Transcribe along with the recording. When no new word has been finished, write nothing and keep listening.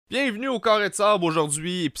Bienvenue au Carré de Sable.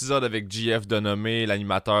 Aujourd'hui, épisode avec JF Denommée,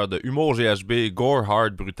 l'animateur de Humour GHB, Gore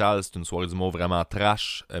Hard Brutal. C'est une soirée d'humour vraiment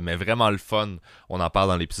trash, mais vraiment le fun. On en parle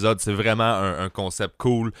dans l'épisode. C'est vraiment un concept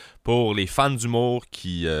cool pour les fans d'humour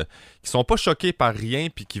qui sont pas choqués par rien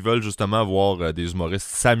puis qui veulent justement voir des humoristes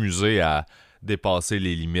s'amuser à dépasser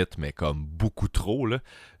les limites, mais comme beaucoup trop, là.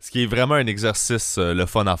 Ce qui est vraiment un exercice le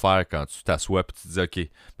fun à faire quand tu t'assois puis tu te dis, OK,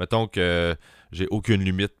 mettons que j'ai aucune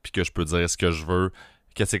limite puis que je peux dire ce que je veux.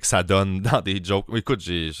 Qu'est-ce que ça donne dans des jokes? Écoute,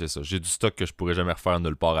 j'ai du stock que je pourrais jamais refaire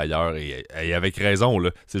nulle part ailleurs et avec raison,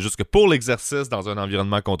 là. C'est juste que pour l'exercice dans un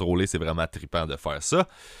environnement contrôlé, c'est vraiment trippant de faire ça.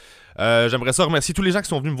 J'aimerais ça remercier tous les gens qui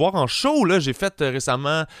sont venus me voir en show, là. J'ai fait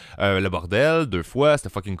récemment le bordel 2 fois, c'était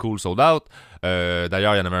fucking cool, sold out.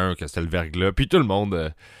 D'ailleurs, il y en avait un que c'était le verglas, puis tout le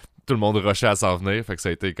monde rushait à s'en venir, fait que ça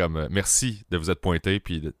a été comme merci de vous être pointés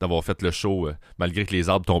puis d'avoir fait le show malgré que les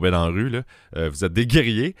arbres tombaient dans la rue, là. Vous êtes des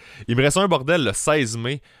guerriers. Il me reste un bordel le 16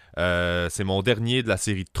 mai. C'est mon dernier de la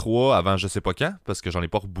série de 3 avant je sais pas quand, parce que j'en ai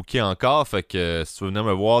pas rebooké encore, fait que si tu veux venir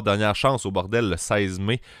me voir, dernière chance au bordel le 16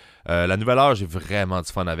 mai. La nouvelle heure, j'ai vraiment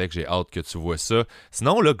du fun avec, j'ai hâte que tu vois ça.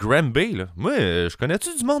 Sinon, là, Granby, là, moi, je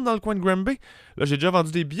connais-tu du monde dans le coin de Granby? Là, j'ai déjà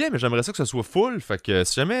vendu des billets, mais j'aimerais ça que ça soit full. Fait que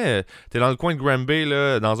si jamais t'es dans le coin de Granby,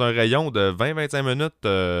 là, dans un rayon de 20-25 minutes,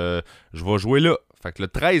 je vais jouer là. Fait que le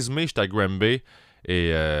 13 mai, j'étais à Granby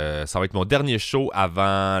et ça va être mon dernier show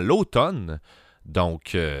avant l'automne.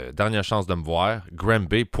 Donc, dernière chance de me voir.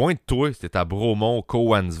 Granby, pointe-toi, c'était à Bromont,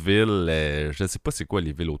 Cowansville, je sais pas c'est quoi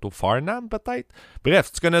les villes autour, Farnham peut-être? Bref,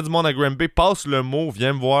 si tu connais du monde à Granby, passe le mot,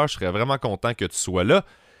 viens me voir, je serais vraiment content que tu sois là.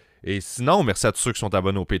 Et sinon, merci à tous ceux qui sont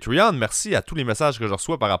abonnés au Patreon, merci à tous les messages que je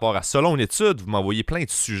reçois par rapport à Selon une étude, vous m'envoyez plein de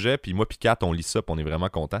sujets, puis moi pis Kat, on lit ça, puis on est vraiment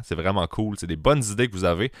content, c'est vraiment cool, c'est des bonnes idées que vous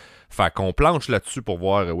avez, fait qu'on planche là-dessus pour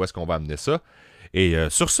voir où est-ce qu'on va amener ça. Et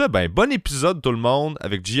sur ce, ben bon épisode tout le monde,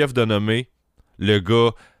 avec JF Denommée. Le gars,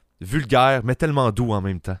 vulgaire, mais tellement doux en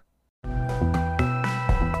même temps.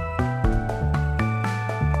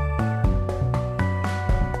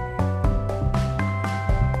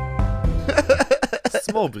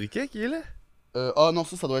 C'est mon briquet qui est là? Ah non,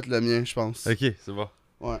 ça doit être le mien, je pense. Ok, c'est bon.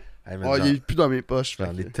 Ouais. Hey, Il est plus dans mes poches.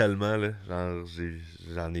 J'en ai tellement, là.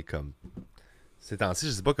 J'en ai comme... Ces temps-ci,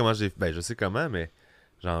 je sais pas comment j'ai... Ben, je sais comment, mais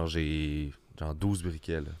j'ai 12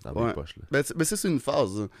 briquets là, dans mes poches. Là. Ben, ça, c'est une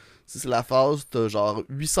phase. C'est la phase, t'as genre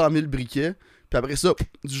 800 000 briquets, puis après ça,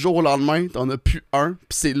 du jour au lendemain, t'en as plus un, puis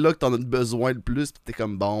c'est là que t'en as besoin le plus, puis t'es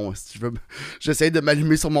comme, bon, si je veux... J'essaye de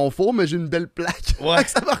m'allumer sur mon four, mais j'ai une belle plaque. Ouais.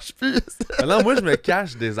 Ça marche plus. Alors, moi, je me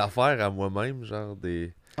cache des affaires à moi-même, genre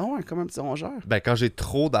des... Ah ouais, comme un petit rongeur. Ben, quand j'ai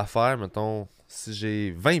trop d'affaires, mettons, si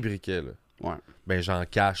j'ai 20 briquets, là, ouais. Ben, j'en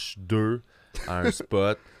cache 2 à un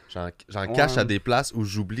spot. J'en cache à des places où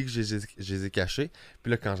j'oublie que je les ai cachés.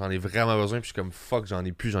 Puis là, quand j'en ai vraiment besoin, puis je suis comme fuck, j'en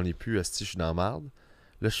ai plus, asti, je suis dans la merde.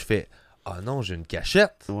 Là, je fais ah non, j'ai une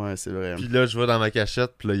cachette. Ouais, c'est vrai. Puis là, je vais dans ma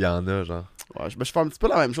cachette, puis là, il y en a, genre. Ouais, je fais un petit peu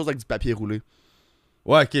la même chose avec du papier roulé.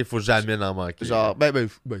 Ouais, ok, faut jamais en manquer. Genre, ben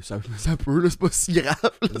ça peut, là, c'est pas si grave.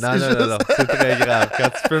 Là, non, c'est très grave. Quand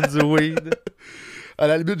tu fumes du weed. À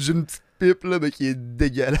la limite, j'ai une petite pipe, là, mais qui est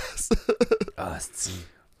dégueulasse. Ah, c'est...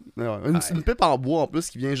 Une pipe en bois en plus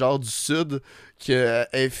qui vient genre du sud, qui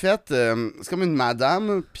est faite, c'est comme une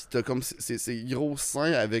madame, pis t'as comme ses gros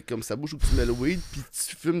seins avec comme sa bouche où tu mets le weed, pis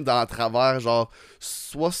tu fumes dans travers genre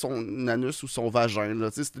soit son anus ou son vagin,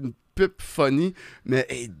 là, tu sais, c'est une pipe funny, mais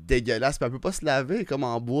elle est dégueulasse, pis elle peut pas se laver, elle est comme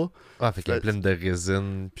en bois. Ah, fait qu'elle est pleine de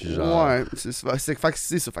résine, pis genre... Ouais, c'est ça, fait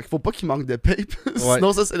qu'il faut pas qu'il manque de pape,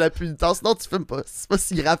 sinon ça c'est la punition, sinon tu fumes pas, c'est pas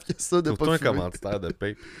si grave que ça de Trouve-toi pas un fumer. commanditaire de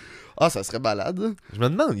pape. Ah, ça serait balade. Je me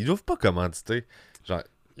demande, ils doivent pas commanditer. Genre,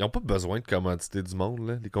 ils ont pas besoin de commanditer du monde,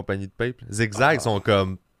 là, les compagnies de pape. Zigzag sont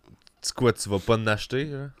comme, tu quoi, tu vas pas en acheter,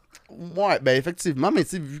 là? Ouais, ben effectivement, mais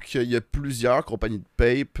tu sais, vu qu'il y a plusieurs compagnies de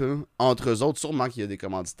pape, entre eux autres, sûrement qu'il y a des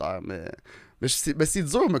commanditaires, mais c'est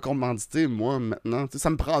dur de me commanditer, moi, maintenant. T'sais, ça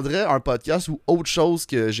me prendrait un podcast ou autre chose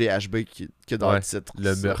que GHB que dans le titre.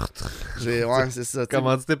 Le meurtre. Ouais, c'est ça.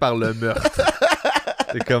 Commandité par le meurtre.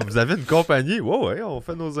 C'est comme, vous avez une compagnie, ouais, on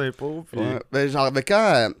fait nos impôts. Puis... Ouais, ben genre,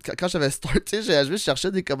 quand j'avais starté GHB, je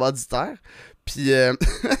cherchais des commanditaires, puis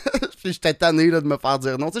puis j'étais tanné là, de me faire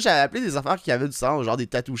dire non. Tu sais, j'avais appelé des affaires qui avaient du sens, genre des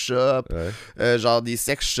tattoo shops, genre des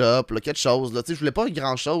sex shops, là, quelque chose. Là. Tu sais, je voulais pas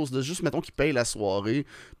grand chose, là, juste mettons qu'ils payent la soirée.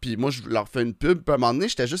 Puis moi, je leur fais une pub. Puis à un moment donné,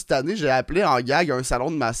 j'étais juste tanné. J'ai appelé en gag un salon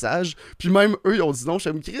de massage. Puis même eux, ils ont dit non. Je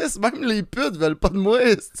me Chris, même les putes veulent pas de moi.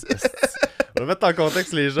 vais mettre en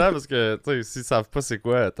contexte les gens parce que, tu sais, s'ils savent pas c'est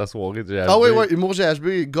quoi ta soirée de GHB. Ah oui, humour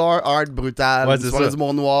GHB, gore, hard, brutal, Ouais, c'est soirée ça.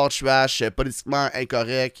 d'humour noir, trash, politiquement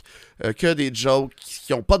incorrect, que des jokes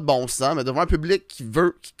qui ont pas de bon sens, mais devant un public qui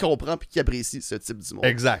veut, qui comprend puis qui apprécie ce type d'humour.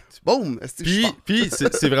 Exact. Boum! Puis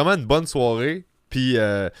c'est vraiment une bonne soirée. Puis,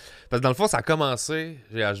 parce que dans le fond, ça a commencé,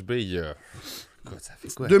 GHB, il y a... Écoute, ça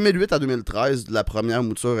fait quoi? 2008 à 2013, la première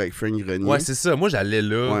mouture avec Frank Grenier. Ouais, c'est ça. Moi, j'allais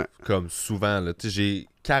là, Ouais. comme souvent. Là. Tu sais, j'ai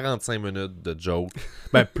 45 minutes de joke.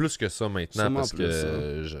 Ben, plus que ça maintenant, Sûrement parce plus,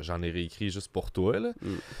 que j'en ai réécrit juste pour toi. Là.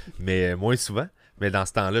 Mais moins souvent. Mais dans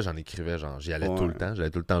ce temps-là, j'en écrivais. Genre, j'y allais tout le temps. J'allais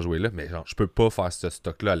tout le temps jouer là. Mais genre, je peux pas faire ce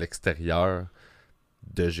stock-là à l'extérieur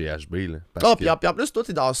de GHB. Là, parce que... Puis en plus, toi,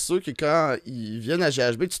 t'es dans ceux qui, quand ils viennent à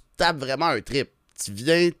GHB, tu tapes vraiment un trip. Tu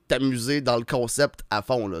viens t'amuser dans le concept à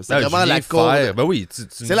fond. Là. C'est vraiment la cour. Ben oui,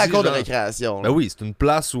 C'est la cour de récréation. Ben oui, c'est une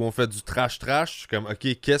place où on fait du trash-trash. Je suis comme,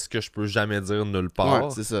 OK, qu'est-ce que je peux jamais dire nulle part?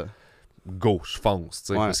 Ouais, c'est ça. Go, je fonce.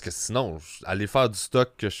 Ouais. Parce que sinon, aller faire du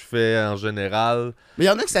stock que je fais en général... Mais il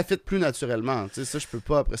y en a que ça fit plus naturellement. Tu sais, ça, je peux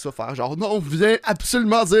pas après ça faire genre, non, viens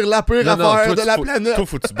absolument dire la pire affaire de la planète. Toi,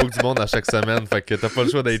 faut que tu bookes du monde à chaque semaine. Fait que t'as pas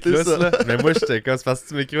le choix d'être lousse, là. Mais moi, j'étais comme, c'est parce que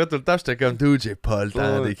tu m'écrivais tout le temps, j'étais comme, dude, j'ai pas le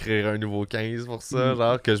temps d'écrire un nouveau 15 pour ça.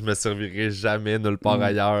 Genre, que je me servirai jamais nulle part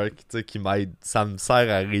ailleurs. Qui m'aide. Ça me sert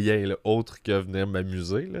à rien, là, autre que venir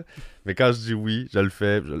m'amuser, là. Mais quand je dis oui, je le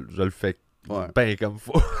fais. Je le fais ben comme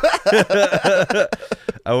faut.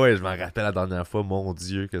 Ah ouais, je m'en rappelle la dernière fois, mon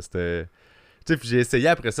Dieu, que c'était... Tu sais, puis j'ai essayé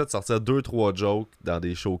après ça de sortir 2-3 jokes dans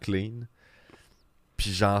des shows clean.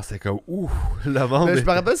 Puis genre, c'est comme, ouh, le monde... Mais je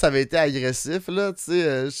me rappelle, ça avait été agressif, là, tu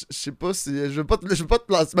sais, je sais pas si... Je veux pas te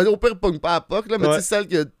placer, mais au pire, pogne pas à POC, là, mais tu sais, celle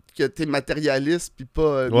que t'es matérialiste pis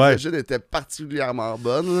pas misogyne était particulièrement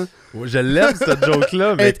bonne, là. Ouais, je l'aime, cette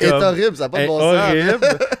joke-là, mais Elle est horrible, ça n'a pas de bon sens.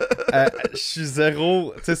 horrible. Je suis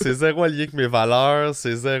zéro... Tu sais, c'est zéro allié avec mes valeurs,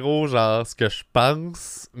 c'est zéro, genre, ce que je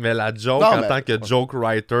pense, mais la joke, en tant que joke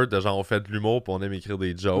writer, de genre, on fait de l'humour pis on aime écrire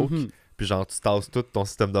des jokes, puis genre, tu tasses tout ton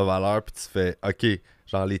système de valeurs puis tu fais, OK,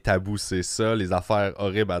 genre, les tabous, c'est ça, les affaires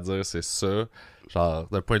horribles à dire, c'est ça. Genre,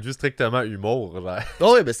 d'un point de vue strictement humour, genre.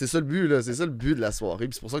 Oh oui, ben c'est ça le but, là. C'est ça le but de la soirée.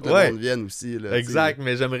 Puis c'est pour ça que le monde vienne aussi, là. Exact,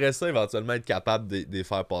 mais j'aimerais ça éventuellement être capable de les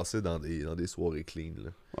faire passer dans des soirées clean, là.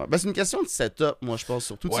 Ouais, ben c'est une question de setup, moi, je pense,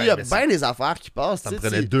 surtout. Ouais, il y a bien des affaires qui passent. Ça me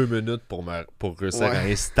prenait 2 minutes pour réussir à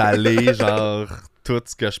installer, genre, tout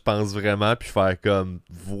ce que je pense vraiment, puis faire comme,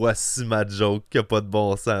 voici ma joke qui a pas de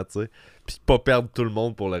bon sens, tu sais. Puis pas perdre tout le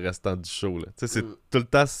monde pour le restant du show, là. Tu sais, c'est tout le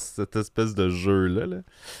temps cette espèce de jeu-là, là.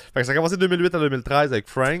 Fait que ça a commencé de 2008 à 2013 avec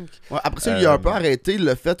Frank. Ouais, après ça, il a un peu arrêté. Il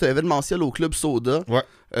l'a fait événementiel au Club Soda.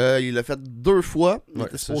 Ouais. Il l'a fait 2 fois. Il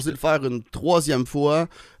était supposé le faire une 3e fois.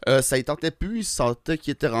 Ça y tentait plus. Il sentait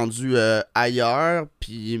qu'il était rendu ailleurs.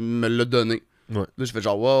 Puis il me l'a donné. Ouais. Là, je fais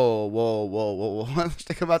genre, wow.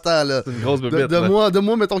 J'étais comme, attends, là. C'est une grosse bébête, de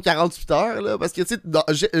moi, mettons 48 heures, là. Parce que, tu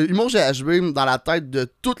sais, humour GHB, dans la tête de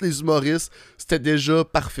tous les humoristes, c'était déjà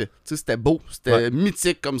parfait. Tu sais, c'était beau. C'était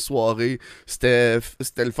mythique comme soirée. C'était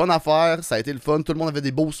le fun à faire. Ça a été le fun. Tout le monde avait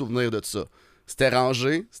des beaux souvenirs de tout ça. C'était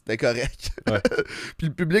rangé, c'était correct. Ouais. Puis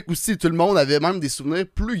le public aussi, tout le monde avait même des souvenirs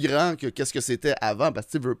plus grands que qu'est-ce que c'était avant. Parce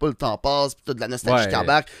que tu veux pas, le temps passe, puis t'as de la nostalgie qui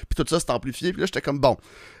embarque, puis tout ça c'est amplifié. Puis là, j'étais comme, bon,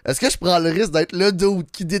 est-ce que je prends le risque d'être le dude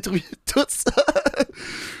qui détruit tout ça?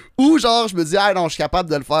 Ou genre, je me dis, ah non, je suis capable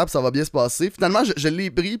de le faire, puis ça va bien se passer. Finalement, je l'ai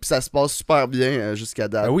pris, puis ça se passe super bien jusqu'à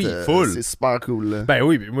date. Ben oui, full. C'est super cool. Là. Ben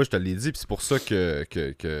oui, moi je te l'ai dit, puis c'est pour ça que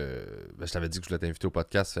ben, je t'avais dit que je voulais t'inviter au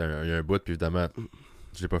podcast. Il y a un bout, puis évidemment...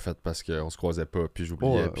 Je l'ai pas fait parce qu'on se croisait pas, puis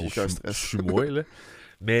j'oubliais, puis je suis moi, là.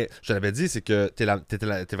 Mais je l'avais dit, c'est que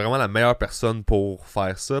t'es vraiment la meilleure personne pour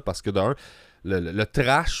faire ça, parce que d'un, le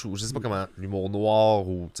trash, ou je sais pas comment, l'humour noir,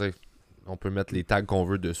 ou tu sais, on peut mettre les tags qu'on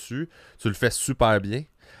veut dessus, tu le fais super bien,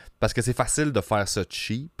 parce que c'est facile de faire ça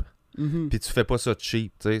cheap, puis tu fais pas ça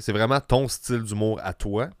cheap, tu sais. C'est vraiment ton style d'humour à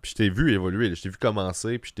toi, puis je t'ai vu évoluer, je t'ai vu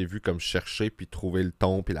commencer, puis je t'ai vu comme chercher, puis trouver le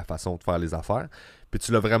ton, puis la façon de faire les affaires. Puis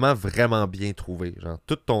tu l'as vraiment, vraiment bien trouvé. Genre,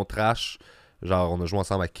 tout ton trash, genre, on a joué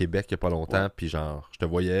ensemble à Québec il y a pas longtemps, puis genre, je te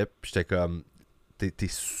voyais, puis j'étais comme, t'es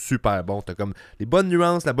super bon. T'as comme les bonnes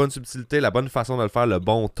nuances, la bonne subtilité, la bonne façon de le faire, le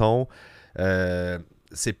bon ton.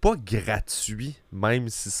 C'est pas gratuit, même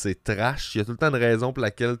si c'est trash. Il y a tout le temps une raison pour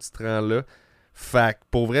laquelle tu te rends là. Fait que,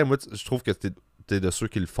 pour vrai, moi, je trouve que t'es de ceux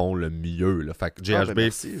qui le font le mieux, là. Fait que GHB,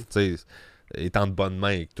 tu sais... est en de bonne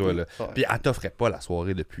main avec toi, là. Puis elle t'offrait pas la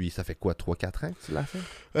soirée depuis, ça fait quoi, 3-4 ans que tu l'as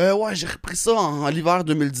fait? Ouais, j'ai repris ça en l'hiver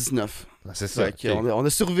 2019. Ah, c'est ça. Okay. On a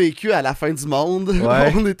survécu à la fin du monde.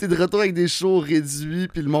 Ouais. On était de retour avec des shows réduits,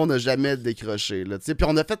 puis le monde n'a jamais décroché. Là, puis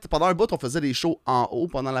on a fait, pendant un bout, on faisait des shows en haut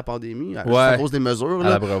pendant la pandémie, à cause des mesures. À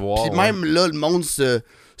l'Abreuvoir. Puis même là, le monde se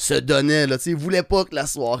se donnaient, là, tu sais, ils voulaient pas que la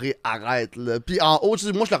soirée arrête, là. Puis en haut, tu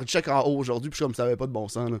sais, moi, je leur check en haut aujourd'hui, puis je suis comme, ça avait pas de bon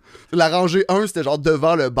sens, là. La rangée 1, c'était genre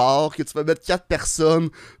devant le bar, que tu peux mettre 4 personnes,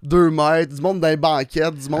 2 mètres, du monde dans les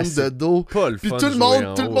banquettes, du monde de dos. Puis tout le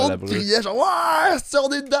monde criait, genre, ouais, si on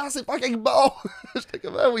est dedans, c'est pas quelque bon. J'étais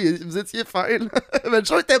comme, ah oui, vous étiez fin, là. Mais le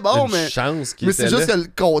show était bon, mais c'est juste que le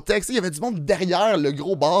contexte, il y avait du monde derrière le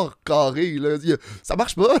gros bar carré, là. Ça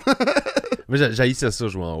marche pas. Mais j'haïssais ça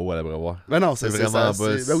jouer en haut à l'Abreuvoir. Mais non, c'est vraiment en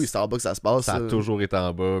bas. Ben oui, c'est en bas que ça se passe. Ça a toujours été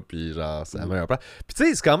en bas, puis genre, c'est la meilleure place. Puis tu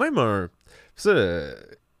sais, c'est quand même un. Ça, tu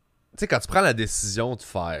sais, quand tu prends la décision de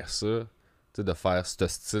faire ça, tu sais, de faire ce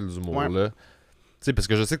style d'humour-là, tu sais, parce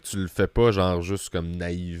que je sais que tu le fais pas, genre, juste comme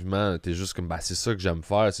naïvement, t'es juste comme, bah, c'est ça que j'aime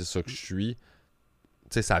faire, c'est ça que je suis.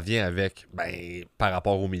 Tu sais, ça vient avec, ben, par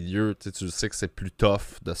rapport au milieu, tu sais que c'est plus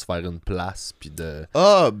tough de se faire une place, puis de...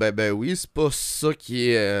 Ah, ben oui, c'est pas ça qui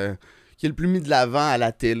est le plus mis de l'avant à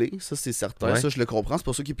la télé, ça c'est certain, ça je le comprends, c'est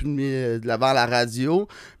pas ça qui est plus mis de l'avant à la radio,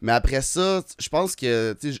 mais après ça, je pense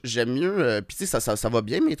que j'aime mieux, puis tu sais, ça va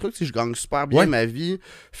bien mes trucs, je gagne super bien ma vie,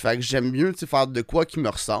 fait que j'aime mieux faire de quoi qui me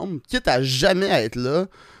ressemble, quitte à jamais être là,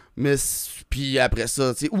 mais puis après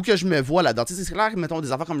ça, tu sais, où que je me vois là-dedans, tu sais, c'est clair que, mettons,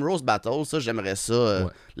 des affaires comme Rose Battle, ça, j'aimerais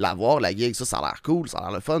ça, l'avoir, la gig, ça a l'air cool, ça a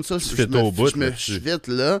l'air le fun, ça, je me suis vite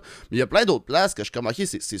là, mais il y a plein d'autres places que je suis comme, ok,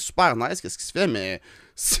 c'est super nice, qu'est-ce qui se fait, mais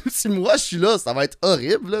si moi je suis là, ça va être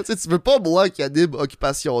horrible, là, tu sais, tu veux pas, moi, qu'il y a des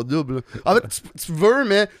occupations doubles, en fait, tu veux,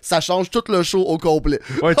 mais ça change tout le show au complet.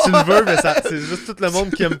 Ouais, tu le veux, mais c'est juste tout le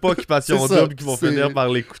monde qui aime pas Occupation Double qui vont finir par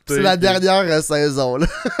l'écouter. C'est la dernière saison, là.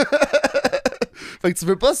 Fait que tu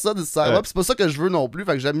veux pas ça nécessairement, pis c'est pas ça que je veux non plus.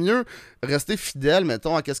 Fait que j'aime mieux rester fidèle,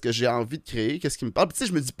 mettons, à qu'est-ce que j'ai envie de créer, qu'est-ce qui me parle. Pis tu sais,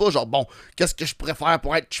 je me dis pas genre, bon, qu'est-ce que je préfère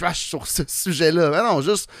pour être trash sur ce sujet-là. Mais non,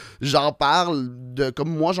 juste, j'en parle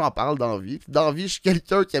comme moi j'en parle dans la vie. Pis dans la vie, je suis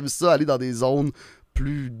quelqu'un qui aime ça, aller dans des zones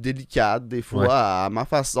plus délicates, des fois, à ma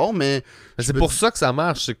façon, mais c'est pour ça que ça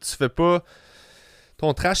marche, c'est que tu fais pas...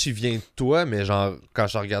 Ton trash, il vient de toi, mais genre, quand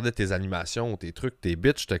je regardais tes animations, tes trucs, tes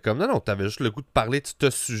bits, j'étais comme, non, t'avais juste le goût de parler de ce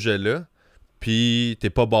sujet-là. Puis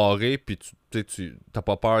t'es pas barré, puis tu t'as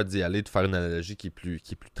pas peur d'y aller, de faire une analogie qui est plus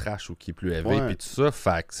trash ou qui est plus élevée, puis tout ça.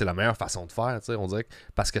 Fait que c'est la meilleure façon de faire, tu sais, on dirait.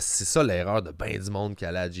 Parce que c'est ça l'erreur de ben du monde qui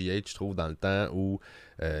allait à GH, je trouve, dans le temps, ou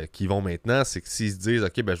qui vont maintenant, c'est que s'ils se disent,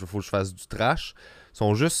 ok, ben faut que je fasse du trash,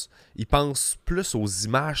 ils pensent plus aux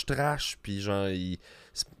images trash, puis genre,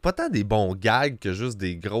 c'est pas tant des bons gags que juste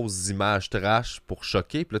des grosses images trash pour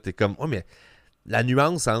choquer, puis là t'es comme, oh, mais la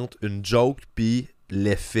nuance entre une joke puis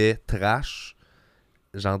l'effet trash,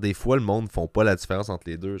 genre des fois le monde font pas la différence entre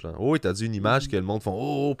les deux, genre oh t'as dit une image que le monde font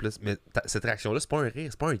oh mais cette réaction là c'est pas un rire,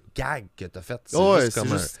 c'est pas un gag que t'as fait, c'est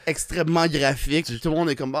juste extrêmement graphique, tout le monde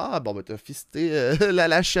est comme ah bon ben t'as fisté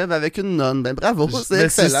la chèvre avec une nonne, ben bravo, c'est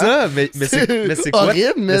excellent. C'est ça, mais c'est quoi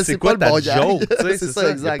horrible, mais c'est quoi ta bon joke, c'est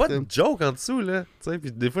ça exact. Y a pas de joke en dessous là, tu sais,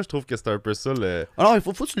 puis des fois je trouve que c'est un peu ça le... Alors il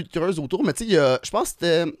faut que tu le creuses autour, mais tu sais je pense que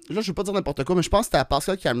c'était, là je veux pas dire n'importe quoi, mais je pense que c'était à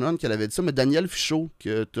Pascal Cameron qui avait dit ça, mais Daniel Fichot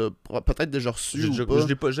que t'as peut-être déjà reçu ou pas. Je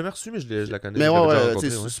l'ai pas jamais reçu, mais je la connais. Mais ouais, c'est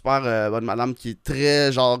super bonne madame qui est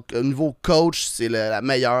très, genre, au niveau coach, c'est la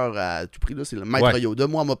meilleure à tout prix, là, c'est le maître Yoda.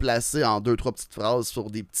 Moi, elle m'a placé en 2-3 petites phrases sur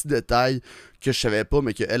des petits détails que je savais pas,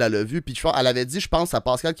 mais qu'elle a vu. Puis elle avait dit, je pense, à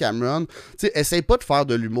Pascal Cameron, tu sais, essaye pas de faire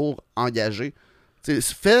de l'humour engagé. Tu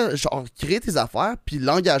sais, fais, genre, crée tes affaires, puis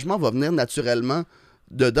l'engagement va venir naturellement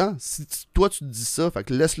dedans. Si toi, tu te dis ça, fait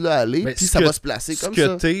que laisse-le aller, puis ça va se placer comme ça. Ce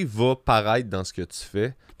que t'es va paraître dans ce que tu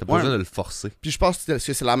fais. T'as pas besoin de le forcer. Puis je pense que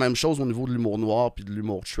c'est la même chose au niveau de l'humour noir puis de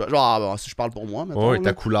l'humour trash. Genre, si je parle pour moi, mettons. Ouais,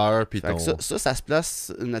 ta couleur puis ton... Ça se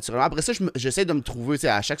place naturellement. Après ça, j'essaie de me trouver, tu sais,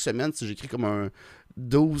 à chaque semaine, j'écris comme un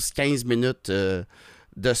 12-15 minutes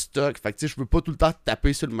de stock. Fait que tu sais, je veux pas tout le temps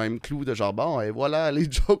taper sur le même clou de genre, bon, et voilà, les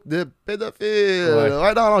jokes de pédophiles.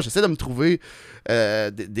 Ouais, non, j'essaie de me trouver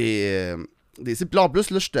puis là, en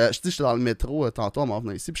plus, là, j'étais dans le métro tantôt en m'en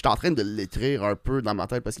venant ici, puis j'étais en train de l'écrire un peu dans ma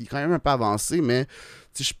tête parce qu'il est quand même un peu avancé, mais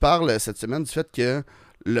je parle cette semaine du fait que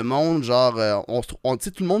le monde, genre,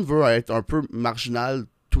 tout le monde veut être un peu marginal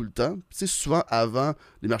tout le temps. Tu sais, souvent, avant,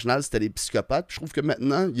 les marginales, c'était des psychopathes. Puis je trouve que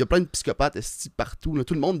maintenant, il y a plein de psychopathes partout. Là.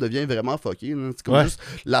 Tout le monde devient vraiment fucké. Là. C'est comme juste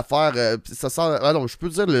l'affaire... ça sort... Alors, je peux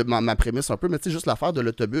dire ma prémisse un peu, mais tu sais, juste l'affaire de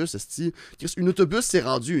l'autobus. Une autobus, c'est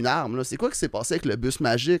rendu une arme. Là. C'est quoi qui s'est passé avec le bus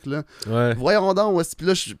magique? Là? Voyons donc. Puis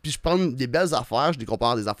là, je prends des belles affaires, je les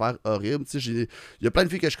compare à des affaires horribles. Tu sais, il y a plein de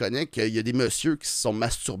filles que je connais qu'il y a des messieurs qui se sont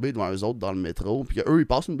masturbés devant eux autres dans le métro. Puis eux, ils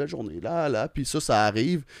passent une belle journée là, puis ça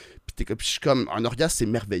arrive. Puis je suis comme, un orgasme, c'est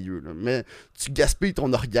merveilleux, là, mais tu gaspilles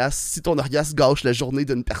ton orgasme si ton orgasme gâche la journée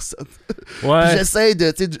d'une personne. Ouais. Puis j'essaie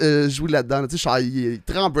de jouer là-dedans. Tu sais, il est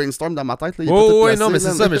très en brainstorm dans ma tête. Là, non, mais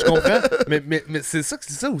c'est ça, mais je comprends. mais c'est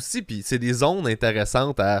ça aussi, puis c'est des zones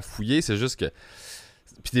intéressantes à fouiller, c'est juste que...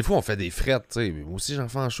 Puis des fois, on fait des frettes, tu sais. Moi aussi, j'en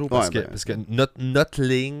fais en show parce que notre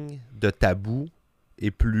ligne de tabou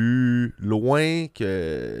est plus loin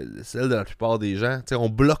que celle de la plupart des gens. T'sais, on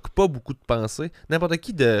bloque pas beaucoup de pensées. N'importe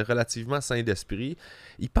qui de relativement sain d'esprit,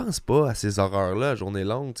 il pense pas à ces horreurs-là à journée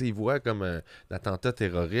longue. T'sais, il voit comme un attentat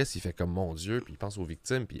terroriste, il fait comme mon Dieu, puis il pense aux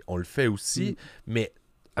victimes, puis on le fait aussi. Mais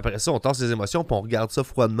après ça, on tasse les émotions, puis on regarde ça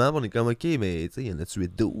froidement, puis on est comme, OK, mais tu sais, il y en a tué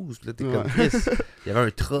 12, puis là, t'es comme, yes, il y avait un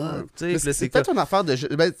truc, tu sais. C'est peut-être une affaire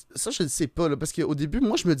de... Ben, ça, je ne sais pas, là, parce qu'au début,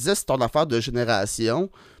 moi, je me disais c'est une affaire de génération,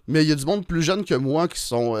 mais il y a du monde plus jeune que moi qui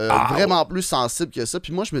sont vraiment plus sensibles que ça,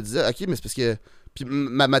 puis moi, je me disais, OK, mais c'est parce que... Puis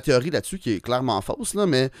ma théorie là-dessus, qui est clairement fausse, là,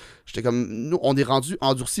 mais j'étais comme, nous, on est rendu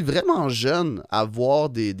endurcis vraiment jeune à voir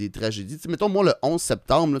des tragédies. T'sais, mettons, moi, le 11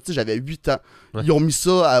 septembre, là, j'avais 8 ans. Ouais. Ils ont mis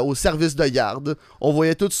ça au service de garde. On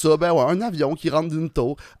voyait tout ça, un avion qui rentre d'une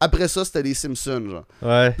tour. Après ça, c'était les Simpsons, genre.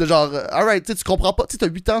 Ouais. Genre, alright, tu comprends pas, t'as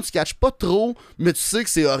 8 ans, tu catches pas trop, mais tu sais que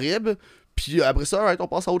c'est horrible. Puis après ça, alright, on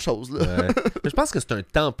passe à autre chose, là. Ouais. Mais je pense que c'est un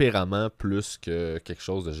tempérament plus que quelque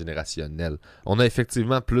chose de générationnel. On a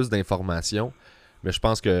effectivement plus d'informations. Mais je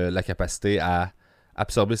pense que la capacité à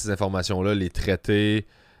absorber ces informations-là, les traiter,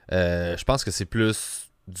 je pense que c'est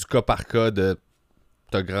plus du cas par cas de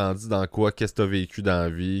t'as grandi dans quoi, qu'est-ce que t'as vécu dans la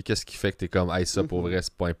vie, qu'est-ce qui fait que t'es comme hey, ça pour vrai,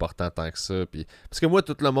 c'est pas important tant que ça. Puis... Parce que moi,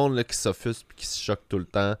 tout le monde là, qui s'offusque et qui se choque tout le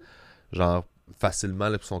temps, genre facilement,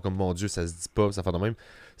 là, puis sont comme mon Dieu, ça se dit pas, ça fait de même.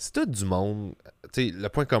 C'est tout du monde, tu sais, le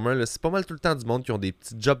point commun, là, c'est pas mal tout le temps du monde qui ont des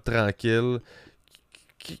petits jobs tranquilles.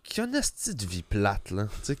 Qui ont une astuce de vie plate, là.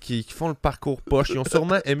 Qui font le parcours poche. Ils ont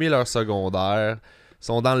sûrement aimé leur secondaire. Ils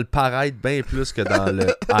sont dans le paraître bien plus que dans le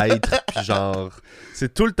être. Puis genre,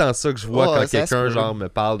 c'est tout le temps ça que je vois quand quelqu'un genre me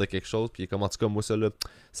parle de quelque chose. Puis comme en tout cas, moi, ça là,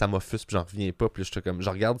 ça m'offusque. Puis j'en reviens pas. Puis je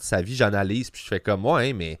regarde sa vie, j'analyse. Puis je fais comme,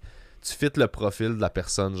 ouais, mais tu fites le profil de la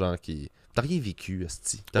personne, genre qui. T'as rien vécu,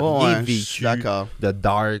 esti. T'as rien vécu de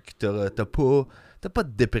dark. T'as pas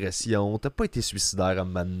de dépression, t'as pas été suicidaire à un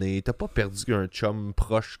moment donné, t'as pas perdu un chum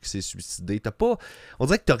proche qui s'est suicidé, t'as pas... On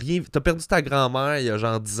dirait que t'as perdu ta grand-mère il y a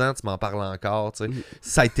genre 10 ans, tu m'en parles encore, tu sais.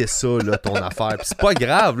 Ça a été ça, là, ton affaire. Pis c'est pas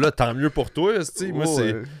grave, là, tant mieux pour toi, tu moi,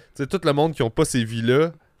 c'est tout le monde qui ont pas ces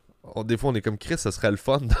vies-là. Des fois, on est comme Chris, ça serait le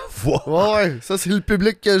fun d'en voir. Ouais, ça, c'est le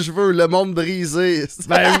public que je veux, le monde brisé.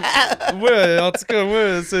 Ben, ouais, en tout cas,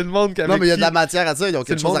 ouais, c'est le monde qui... Non, mais il y a de la matière à ça, ils ont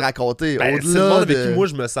quelque chose à raconter. Ben, c'est le monde avec qui moi,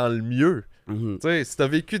 je me sens le mieux. Tu sais, si t'as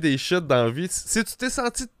vécu des shit dans la vie, si tu t'es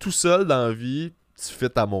senti tout seul dans la vie, tu fais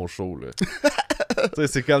à mon show, là. Tu sais,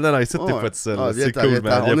 c'est comme là, ici, t'es pas tout seul. C'est cool,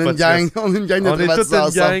 man. On est une gang de on est toute une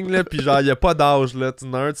gang, là, pis genre, y'a pas d'âge, là. Tu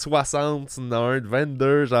en as un de 60, tu en as un de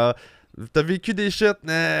 22, genre... T'as vécu des shit,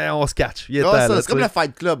 on se catch. C'est comme le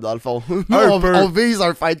Fight Club, dans le fond. Nous, on vise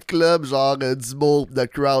un Fight Club, genre d'humour, de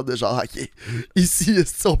crowd, genre, ok, ici,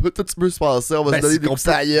 tout peut se passer, on va se donner des coups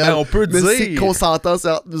à gueule. On peut dire. C'est consentant,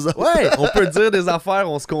 c'est entre nous autres. Ouais, on peut dire des affaires,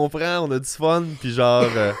 on se comprend, on a du fun, puis genre,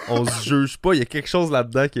 on se juge pas. Il y a quelque chose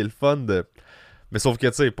là-dedans qui est le fun de. Mais sauf que,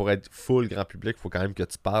 tu sais, pour être full grand public, il faut quand même que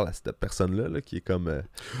tu parles à cette personne-là, là, qui est comme.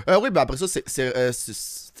 Oui, ben après ça, c'est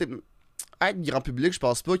être grand public, je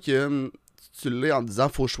pense pas que tu l'es en disant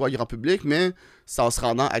faut choix grand public, mais c'est en se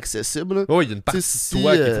rendant accessible. Oui, il y a une partie de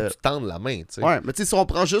toi qu'il faut que tu tendes la main, tu sais. Ouais, mais tu sais, si on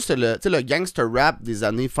prend juste le gangster rap des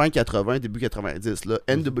années fin 80, début 90, là,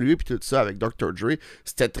 NWA puis tout ça avec Dr. Dre,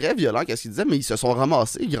 c'était très violent, qu'est-ce qu'ils disaient, mais ils se sont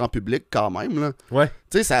ramassés, grand public quand même, là. Ouais.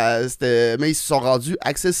 Tu sais, mais ils se sont rendus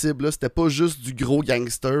accessibles, là. C'était pas juste du gros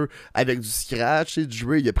gangster avec du scratch, tu sais.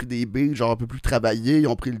 Dre, il a pris des beats, genre un peu plus travaillés, ils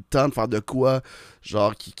ont pris le temps de faire de quoi,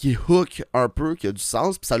 genre qui hook un peu, qui a du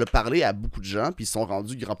sens, puis ça l'a parlé à beaucoup de gens, puis ils se sont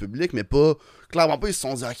rendus grand public, mais pas... Clairement pas, ils se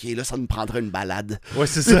sont dit, ok, là, ça nous prendrait une balade. Ouais,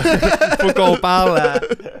 c'est ça. Faut qu'on parle à...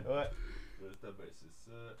 Ouais. C'est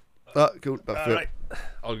ça. Ah, cool, parfait. Right.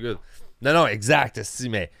 All good. Non, exact, si,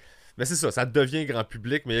 mais c'est ça devient grand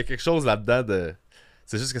public, mais il y a quelque chose là-dedans de...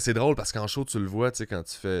 C'est juste que c'est drôle, parce qu'en show, tu le vois, tu sais, quand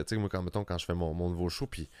tu fais... Tu sais, moi, quand je fais mon nouveau show,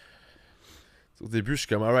 puis... Au début, je suis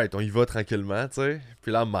comme, alright, on y va tranquillement, tu sais.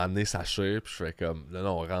 Puis là, à un moment donné, ça chire, puis je fais comme, là,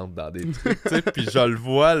 on rentre dans des trucs, tu sais. Puis je le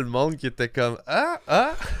vois, le monde qui était comme, ah.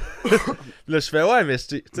 Là, je fais, ouais, mais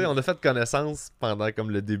tu sais, on a fait connaissance pendant comme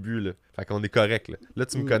le début, là. Fait qu'on est correct, là. Là,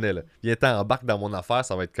 tu me connais, là. Viens-t'en, embarque dans mon affaire,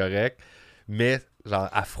 ça va être correct. Mais, genre,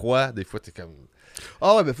 à froid, des fois, t'es comme...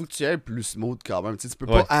 Ah ouais, mais faut que tu ailles plus smooth quand même. Tu sais, tu peux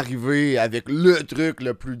pas arriver avec le truc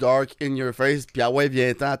le plus dark in your face, puis ah ouais,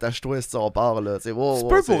 viens-t'en, attache-toi si on part, là. Tu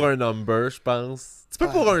peux pour un number, je pense. Tu peux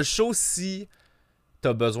pour un show si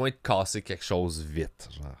t'as besoin de casser quelque chose vite,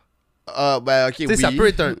 genre. Ah, ben, ok, oui. Ça peut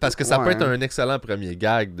être parce que ça peut être un excellent premier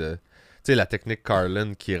gag de... Tu sais, la technique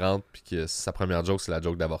Carlin qui rentre puis que sa première joke, c'est la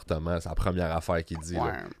joke d'avortement. C'est la première affaire qu'il dit.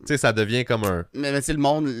 Tu sais, ça devient comme un... Mais le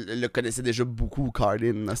monde le connaissait déjà beaucoup,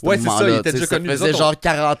 Carlin, à ce ouais, c'est ça, il était déjà connu. Ça faisait genre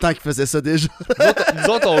 40 ans qu'il faisait ça déjà.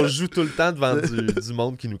 nous autres, on joue tout le temps devant du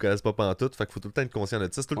monde qui nous connaissent pas pantoute. Fait qu'il faut tout le temps être conscient de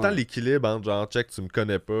ça. C'est tout le temps l'équilibre entre genre, check, tu me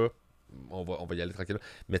connais pas, on va y aller tranquille.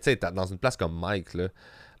 Mais tu sais, dans une place comme Mike, là,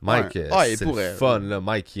 Mike, c'est le fun, là.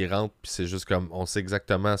 Mike, il rentre, puis c'est juste comme, on sait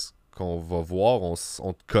exactement ce qu'on va voir, on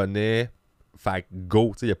te connaît, fait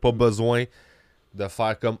go, tu sais, y a pas besoin de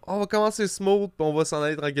faire comme, on va commencer smooth, puis on va s'en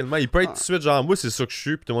aller tranquillement. Il peut être tout de suite, genre, moi, c'est ça que je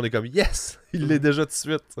suis, puis tout le monde est comme, yes, il l'est déjà tout de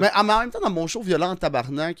suite. Mais en même temps, dans mon show Violent en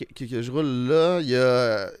tabarnak que je roule là,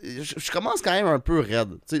 je commence quand même un peu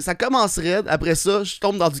raide. T'sais, ça commence raide, après ça, je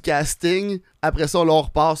tombe dans du casting, après ça, là, on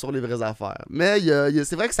repart sur les vraies affaires. Mais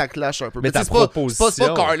c'est vrai que ça clash un peu. Mais ta proposition... C'est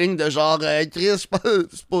pas Carling de genre, Chris, c'est pas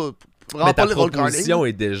vraiment mais pas ta le rôle Carling. proposition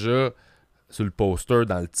est déjà... sur le poster,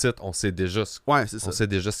 dans le titre, on sait déjà ce, sait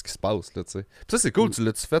déjà ce qui se passe, là, tu sais. Ça, c'est cool. Tu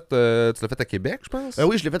l'as fait à Québec, je pense?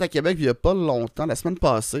 Oui, je l'ai fait à Québec il y a pas longtemps, la semaine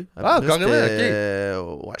passée. Après, carrément,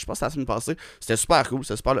 ouais, je pense que c'est la semaine passée. C'était super cool,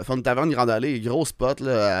 c'était super le fun. Taverne Grande Allée, gros spot,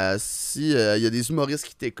 là. Si il y a des humoristes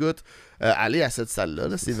qui t'écoutent, allez à cette salle-là.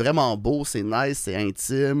 Là. C'est vraiment beau, c'est nice, c'est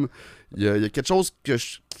intime. Il y a quelque chose qui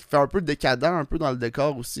fait un peu décadent, un peu dans le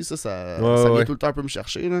décor aussi. Ça vient tout le temps un peu me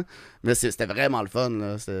chercher. Là. Mais c'était vraiment le fun.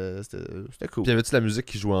 Là. C'était cool. Puis y avait-tu la musique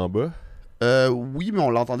qui jouait en bas? Oui, mais on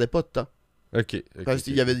l'entendait pas de temps. Ok. Parce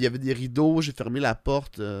qu'il y avait des rideaux, j'ai fermé la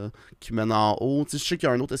porte qui mène en haut. Tu sais, je sais qu'il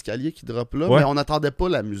y a un autre escalier qui drop là, mais on n'entendait pas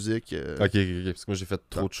la musique. Ok. Parce que moi j'ai fait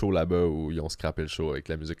trop de shows là-bas où ils ont scrappé le show avec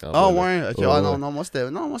la musique en bas. Ah ouais, ok. Non, moi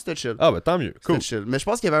c'était chill. Ah ben tant mieux, cool. C'était chill. Mais je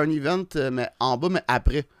pense qu'il y avait un event mais en bas, mais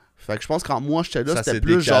après. Fait que je pense que quand moi j'étais là, ça c'était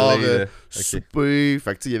plus décalé, genre souper.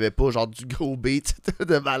 Fait que tu sais, il y avait pas genre du gros beat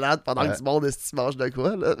de malade pendant que du monde mange de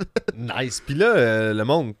quoi là. Nice. Puis là, le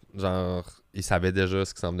monde, genre, il savait déjà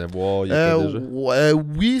ce qu'il s'en venait voir. Il était déjà...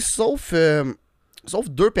 oui, sauf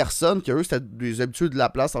 2 personnes que eux c'était des habitués de la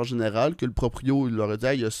place en général, que le proprio il leur a dit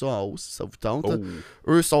il y a ça en haut si ça vous tente.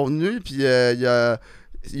 Eux sont venus, puis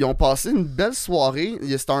ils ont passé une belle soirée.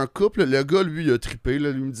 C'était un couple. Le gars, lui, il a trippé.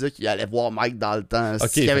 Là. Lui, il me disait qu'il allait voir Mike dans le temps.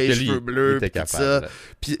 Qu'il avait les cheveux bleus. Puis ça.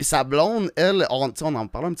 Puis sa blonde, elle, on en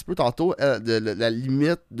parlait un petit peu tantôt, de la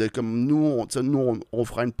limite de comme nous, on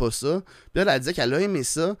freine pas ça. Puis elle a dit qu'elle a aimé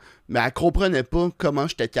ça, mais elle comprenait pas comment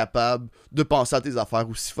j'étais capable de penser à tes affaires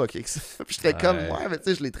aussi fuckées que ça. Puis j'étais comme, ouais, mais tu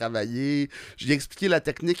sais, je l'ai travaillé. J'ai expliqué la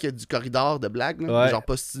technique du corridor de blague. Genre,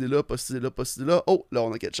 pas stylé là, pas stylé là, pas stylé là. Oh, là,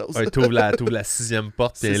 on a quelque chose. Ouais, t'ouvres la 6e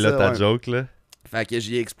porte, puis là, ta joke, là. Fait que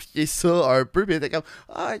j'ai expliqué ça un peu, puis il était comme,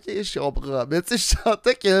 ah, ok, je comprends. Mais tu sais, je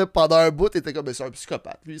sentais que pendant un bout, il était comme, c'est un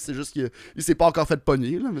psychopathe. Lui, c'est juste qu'il s'est pas encore fait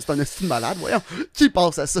pogner, là, mais c'est un estime malade. Voyons, qui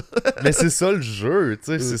pense à ça? Mais c'est ça le jeu, tu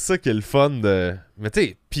sais, c'est ça qui est le fun de. Mais tu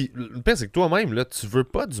sais, puis le pire, c'est que toi-même, là, tu veux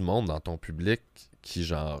pas du monde dans ton public qui,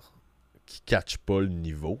 genre, qui catch pas le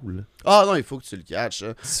niveau, là. Ah non, il faut que tu le catches.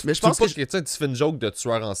 Mais je pense que tu fais une joke de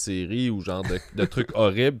tueur en série ou genre de trucs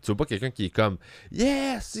horribles, tu veux pas quelqu'un qui est comme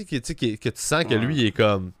yes, que tu sens que lui il est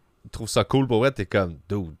comme il trouve ça cool pour vrai, t'es comme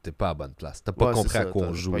dude, t'es pas à la bonne place, t'as pas compris à quoi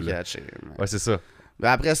on joue là. Ouais, c'est ça. Mais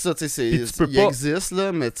après ça, tu sais, il existe,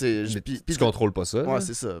 là, mais tu sais... Tu contrôles pas ça. Ouais, là.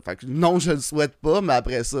 C'est ça. Fait que non, je le souhaite pas, mais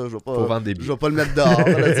après ça, je vais pas... Faut vendre des billets. Je vais pas le mettre dehors.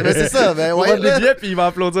 Là, mais c'est ça, ben ouais. Faut vendre des billets, puis il va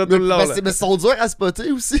applaudir tout le long. Mais ils sont durs à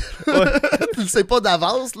spotter aussi. Ouais. Tu le sais pas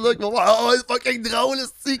d'avance, là, qu'ils vont voir, oh, c'est fucking drôle,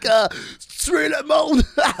 c'est quand tu es le monde.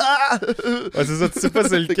 Ouais, c'est ça, tu sais pas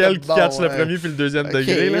c'est lequel qui catch le premier puis le deuxième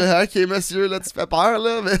degré, là. Ok, monsieur, là, tu fais peur,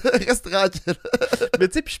 là, mais reste tranquille. Mais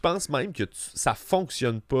tu sais, puis je pense même que ça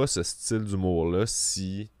fonctionne pas, ce style d'humour-là,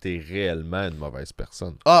 si t'es réellement une mauvaise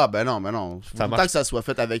personne. Ah, ben non. Faut tant que ça soit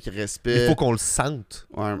fait avec respect. Il faut qu'on le sente.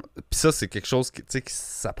 Ouais. Puis ça, c'est quelque chose qui, tu sais,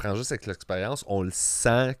 ça prend juste avec l'expérience. On le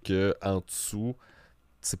sent que en dessous,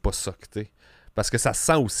 c'est pas ça que t'es. Parce que ça se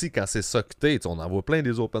sent aussi quand c'est ça que t'es. On en voit plein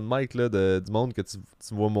des open mic là, du monde que tu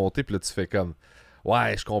vois monter, puis là, tu fais comme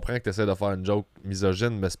ouais, je comprends que t'essaies de faire une joke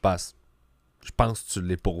misogyne, mais c'est pas. Je pense que tu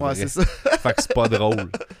l'es pour vrai. C'est ça. Fait que c'est pas drôle.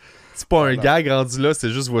 C'est pas un gag rendu là, c'est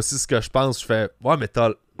juste voici ce que je pense. Je fais ouais, mais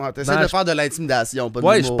t'as. Ouais, t'essaies de faire de l'intimidation, pas de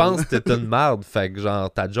ouais, je pense que t'es une merde. Fait que genre,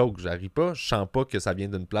 ta joke, j'arrive pas. Je sens pas que ça vient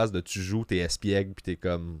d'une place de tu joues, t'es espiègle, pis t'es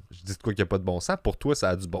comme. Je dis de quoi qu'il y a pas de bon sens. Pour toi, ça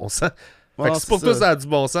a du bon sens. Fait que si pour toi ça a du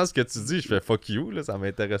bon sens ce que tu dis, je fais fuck you, là, ça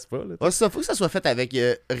m'intéresse pas. Là, ouais, ça, faut que ça soit fait avec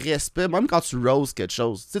respect, même quand tu roses quelque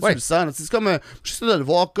chose. Tu sais, tu le sens. C'est comme, j'essaie de le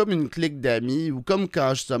voir comme une clique d'amis, ou comme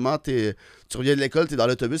quand justement tu reviens de l'école, t'es dans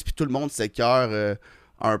l'autobus, puis tout le monde s'écœure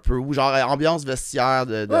un peu, ou genre ambiance vestiaire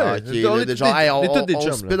de hockey, on là, est de genre, on des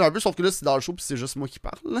chums, spin un peu, sauf que là, c'est dans le show, puis c'est juste moi qui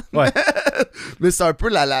parle. Là. Ouais. Mais c'est un peu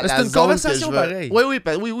la c'est une zone conversation que je veux... pareille.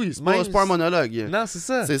 Oui, c'est pas un monologue. Non, c'est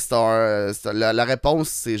ça. La réponse,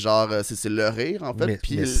 c'est genre, c'est le rire, en fait,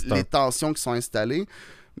 puis les tensions qui sont installées.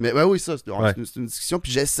 Mais oui, ça, c'est une discussion,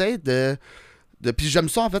 puis j'essaie puis j'aime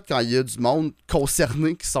ça, en fait, quand il y a du monde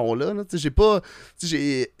concerné qui sont là. Tu sais, j'ai pas... Tu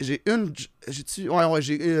sais, j'ai une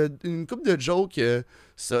couple de jokes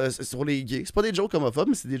sur les gays. C'est pas des jokes homophobes,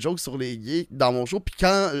 mais c'est des jokes sur les gays dans mon show. Puis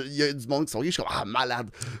quand il y a du monde qui sont gays, je suis comme, ah, malade.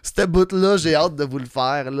 Cette bout-là, j'ai hâte de vous le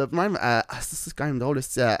faire. Là. Même, ça, c'est quand même drôle.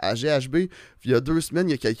 À GHB, il y a 2 semaines,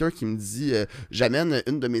 il y a quelqu'un qui me dit, j'amène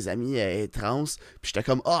une de mes amies, elle est trans. Puis j'étais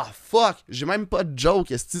comme, ah, fuck, j'ai même pas de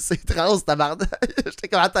joke. Est-ce que c'est trans, tabarnak? J'étais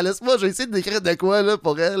comme, attends, laisse-moi, j'ai essayé de décrire de quoi, là,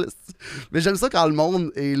 pour elle. Mais j'aime ça quand le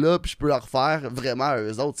monde est là, puis je peux leur faire vraiment à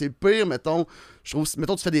eux autres. C'est pire, mettons. Je trouve,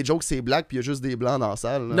 mettons, tu fais des jokes, c'est black, puis il y a juste des blancs dans la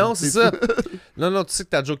salle. Là. Non, c'est ça. non, tu sais que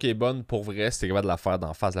ta joke est bonne pour vrai, si t'es capable de la faire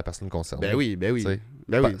d'en face de la personne concernée. Ben oui.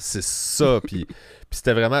 C'est ça, puis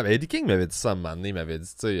c'était vraiment... Eddie King m'avait dit ça à un moment donné, il m'avait dit,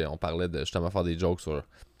 tu sais, on parlait de justement faire des jokes sur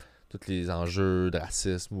tous les enjeux de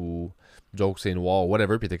racisme ou jokes c'est noir,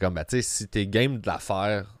 whatever, puis t'es comme, tu sais, si t'es game de la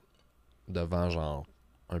faire devant, genre,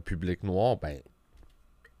 un public noir, ben...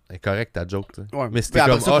 C'est correct ta joke, tu sais. Ouais. Mais c'était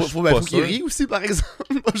comme, faut qu'il rie aussi, par exemple.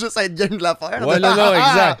 Pas juste être game de l'affaire. Ouais, non,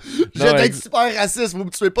 exact. Je vais être super raciste, vous me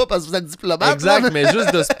tuez pas parce que vous êtes diplomate. Exact, là. mais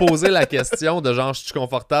juste de se poser la question de genre, je suis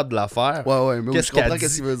confortable de la faire. Ouais, mais je comprends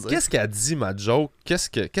qu'est-ce qu'il veut dire. Qu'est-ce qu'elle dit, ma joke? Qu'est-ce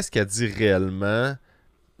qu'elle dit réellement?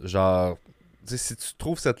 Genre, tu sais, si tu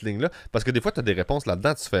trouves cette ligne-là, parce que des fois, t'as des réponses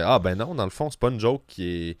là-dedans, tu fais, ah ben non, dans le fond, c'est pas une joke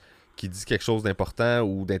qui dit quelque chose d'important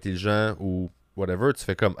ou d'intelligent ou... whatever, tu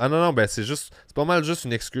fais comme ah non, ben c'est pas mal juste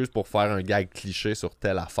une excuse pour faire un gag cliché sur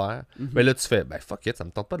telle affaire. Mais là tu fais ben fuck it, ça me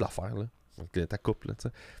tente pas de la faire là. Donc ta coupe là, tu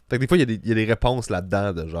sais. Fait que des fois il y a des réponses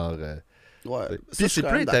là-dedans de genre ouais. Puis c'est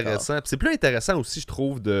plus intéressant. Puis c'est plus intéressant aussi je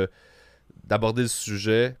trouve d'aborder le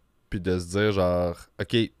sujet puis de se dire genre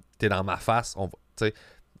OK, t'es dans ma face, tu sais,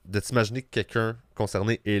 de t'imaginer que quelqu'un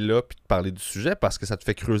concerné est là puis de parler du sujet parce que ça te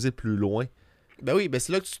fait creuser plus loin. Ben oui, ben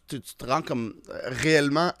c'est là que tu te rends comme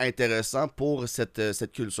réellement intéressant pour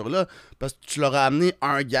cette culture-là. Parce que tu leur as amené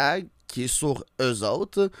un gag qui est sur eux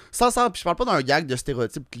autres. Puis je parle pas d'un gag de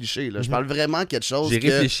stéréotype cliché. Là. Je parle vraiment quelque chose. J'ai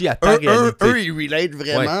réfléchi à ta réalité. Eux, ils relate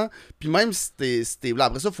vraiment. Ouais. Puis même si t'es blanc,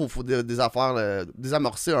 après ça, faut des affaires,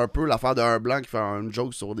 désamorcer un peu l'affaire d'un blanc qui fait un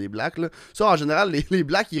joke sur des blacks. Là. Ça, en général, les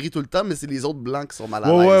blacks, ils rient tout le temps, mais c'est les autres blancs qui sont mal à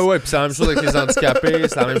l'aise. Ouais. Puis c'est la même chose avec les handicapés.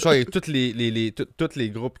 C'est la même chose avec tous les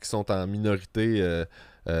groupes qui sont en minorité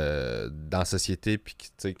dans la société puis qui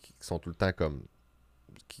sont tout le temps comme...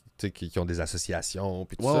 qui ont des associations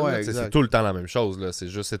puis tout ça, c'est tout le temps la même chose là.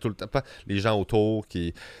 C'est tout le temps pas les gens autour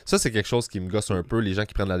qui ça c'est quelque chose qui me gosse un peu, les gens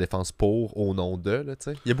qui prennent la défense pour au nom d'eux là,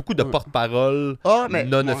 tu sais. Il y a beaucoup de porte-parole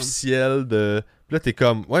non officiels de là t'es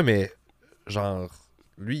comme ouais mais genre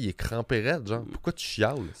lui il est crampé raide genre pourquoi tu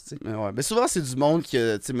chiales tu sais. Mais souvent c'est du monde qui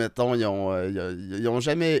tu sais mettons ils ont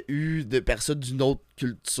jamais eu de personnes d'une autre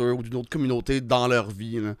culture ou d'une autre communauté dans leur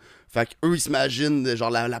vie là. Fait que eux ils s'imaginent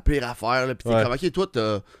genre la pire affaire là, pis t'es comme ok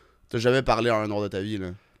toi t'as jamais parlé à un noir de ta vie,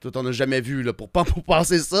 là. Toi, t'en as jamais vu, là, pour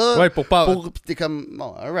penser ça. Ouais, pour pas... Pis t'es comme,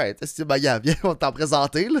 bon, alright, ben, viens, on va t'en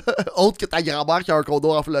présenter, là. Autre que ta grand-mère qui a un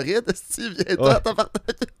condo en Floride, viens-toi, t'en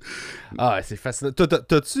partages. Ah, c'est fascinant.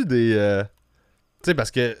 T'as-tu des... Tu sais, parce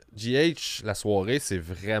que GH, la soirée, c'est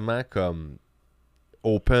vraiment comme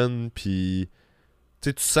open, pis...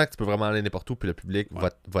 Tu sais, tu sens que tu peux vraiment aller n'importe où, puis le public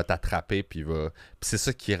va t'attraper, puis va... Puis c'est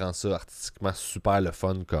ça qui rend ça artistiquement super le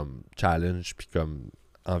fun, comme challenge, puis comme...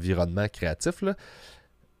 environnement créatif là.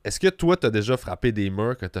 Est-ce que toi t'as déjà frappé des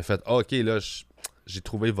murs que t'as fait ok là j'ai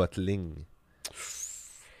trouvé votre ligne?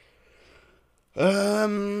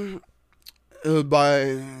 Ben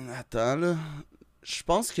attends là, je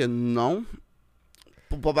pense que non,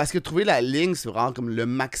 parce que trouver la ligne c'est vraiment comme le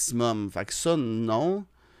maximum, fait que ça non.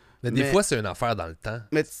 Mais des fois c'est une affaire dans le temps,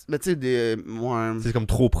 mais tu sais c'est comme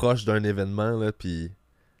trop proche d'un événement là puis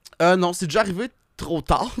non c'est déjà arrivé trop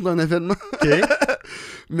tard d'un événement. Okay.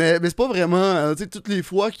 mais c'est pas vraiment, tu sais, toutes les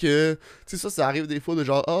fois que, tu sais, ça arrive des fois de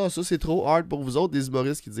genre, ça c'est trop hard pour vous autres, des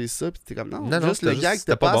humoristes qui disent ça, pis t'es comme, non juste le gag,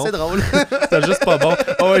 c'était pas assez drôle. C'était juste pas bon.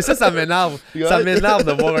 Oh, ouais, ça m'énerve. Ça m'énerve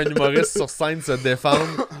de voir un humoriste sur scène se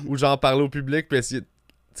défendre ou genre parler au public, puis essayer, tu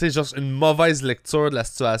sais, genre une mauvaise lecture de la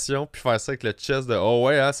situation, puis faire ça avec le chest de oh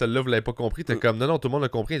ouais, hein, celle-là vous l'avez pas compris. T'es comme non, tout le monde l'a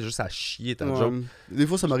compris, c'est juste à chier ta joke. Des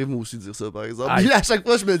fois, ça m'arrive moi aussi de dire ça, par exemple. Puis à chaque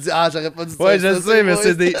fois, je me dis j'aurais pas dit ça. Ouais, je sais, mais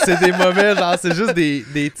c'est des mauvais, genre, c'est juste des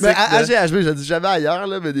tics. Mais à GHB, je le dis jamais ailleurs,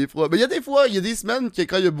 là, mais des fois. Mais il y a des fois, il y a des semaines que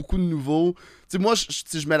quand il y a beaucoup de nouveaux, sais, moi,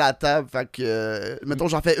 je mets la table, fait que, mettons,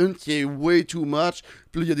 j'en fais une qui est way too much,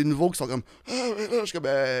 puis là, il y a des nouveaux qui sont comme, je suis comme,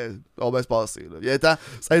 on va se passer, là. Il y a temps,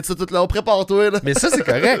 ça va être ça tout là, prépare-toi, là. Mais ça, c'est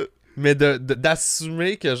correct. Mais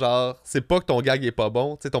d'assumer que, genre, c'est pas que ton gag est pas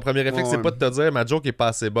bon. Tu sais, ton premier réflexe, c'est pas de te dire, ma joke est pas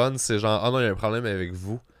assez bonne, c'est genre, oh non, il y a un problème avec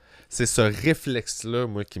vous. C'est ce réflexe-là,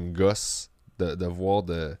 moi, qui me gosse de voir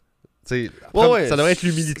de... Tu sais, ça devrait être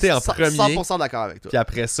l'humilité en premier. 100% d'accord avec toi. Puis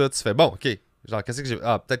après ça, tu fais, bon, OK. Genre, qu'est-ce que j'ai...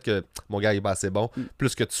 Ah, peut-être que mon gag est pas assez bon.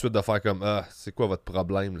 Plus que tout de suite de faire comme, ah, c'est quoi votre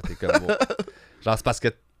problème? Là? T'es comme, bon. Genre, c'est parce que,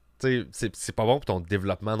 tu sais, c'est pas bon pour ton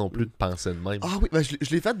développement non plus de penser de même. Ah oui, ben je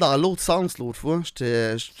l'ai fait dans l'autre sens l'autre fois.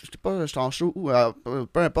 J'étais en show,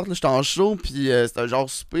 peu importe, là, j'étais en show, puis c'était un genre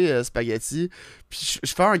souper spaghetti. Puis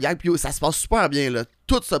je fais un gag, puis ça se passe super bien, là.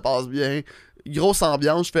 Tout se passe bien. Grosse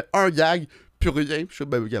ambiance, je fais un gag, plus rien. Puis je fais,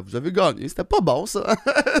 ben, regarde, vous avez gagné, c'était pas bon, ça.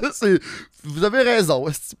 Vous avez raison.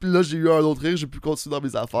 Puis là, j'ai eu un autre rire, j'ai pu continuer dans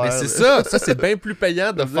mes affaires. Mais c'est ça c'est bien plus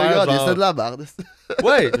payant de faire genre... C'est de la merde.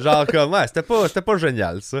 Ouais, genre comme, ouais, c'était pas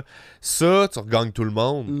génial, ça. Ça, tu regagnes tout le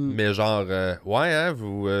monde, mais genre, ouais, hein,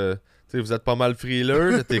 vous êtes pas mal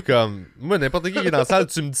frileux, là, t'es comme... Moi, n'importe qui est dans la salle,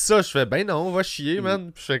 tu me dis ça, je fais, ben non, on va chier,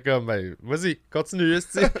 man. Puis je fais comme, ben, vas-y, continue,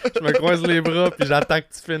 je me croise les bras, puis j'attends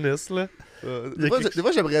que tu finisses, là. Des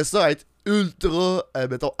fois, j'aimerais ça être ultra,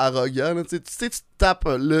 mettons, arrogant. Là, tu sais, tu tapes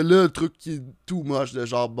le truc qui est too much, de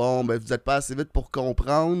genre, bon, ben, vous êtes pas assez vite pour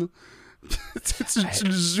comprendre. tu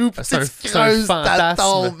le joues, pis tu creuses ta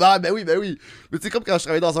tombe. Ah, ben oui. Mais tu sais, comme quand je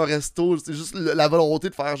travaillais dans un resto, c'est juste la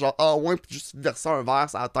volonté de faire genre, ah ouais, pis juste verser un verre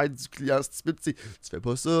sur la tête du client stupide. Tu fais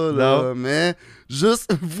pas ça, là. Non. Mais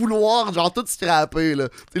juste vouloir, genre, tout scraper, là.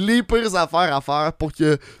 C'est les pires affaires à faire pour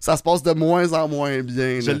que ça se passe de moins en moins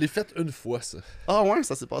bien. Là. Je l'ai fait une fois, ça. Ah ouais,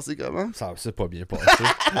 ça s'est passé comment? Ça s'est pas bien passé.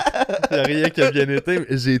 Y'a rien qui a bien été.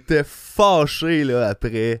 J'étais fâché, là,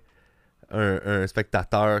 après. Un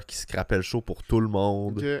spectateur qui scrapait le show pour tout le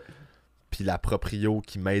monde. Okay. Puis la proprio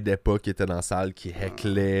qui m'aidait pas, qui était dans la salle, qui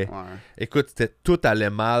hecklait. Ouais. Écoute, tout allait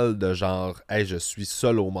mal de genre, hey, je suis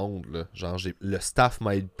seul au monde. Là. Genre, le staff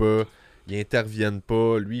m'aide pas, ils interviennent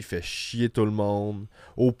pas, lui, il fait chier tout le monde.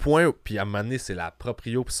 Au point, puis à un moment donné, c'est la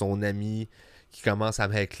proprio puis son ami qui commence à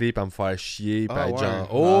me heckler puis à me faire chier. Puis à être genre,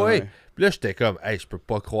 oh ouais. Puis là, j'étais comme, hey, je peux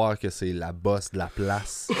pas croire que c'est la boss de la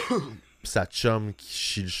place. Pis sa chum qui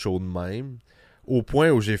chie le show de même. Au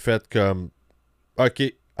point où j'ai fait comme, OK,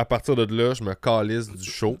 à partir de là, je me calisse du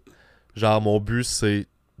show. Genre, mon but, c'est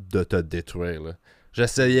de te détruire, là.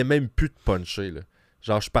 J'essayais même plus de puncher, là.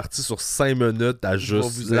 Genre, je suis parti sur 5 minutes à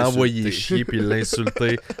juste l'envoyer chier puis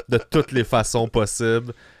l'insulter de toutes les façons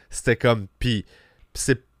possibles. C'était comme, pis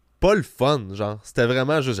c'est pas le fun, genre. C'était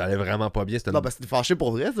vraiment juste, j'allais vraiment pas bien. Non, parce que t'es fâché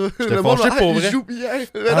pour vrai, toi. J'étais fâché pour vrai. Il joue bien.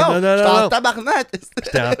 Non, j'étais en tabarnak.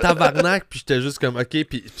 J'étais en tabarnak, puis j'étais juste comme, OK,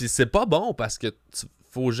 puis c'est pas bon parce que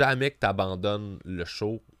faut jamais que t'abandonnes le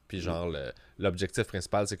show, puis genre, l'objectif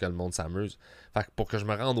principal, c'est que le monde s'amuse. Fait que pour que je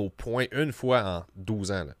me rende au point une fois en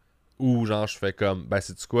 12 ans, là, où genre, je fais comme, ben,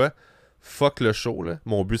 sais-tu quoi? Fuck le show, là.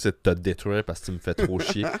 Mon but, c'est de te détruire parce que tu me fais trop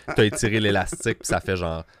chier. T'as étiré l'élastique, puis ça fait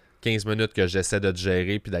genre 15 minutes que j'essaie de te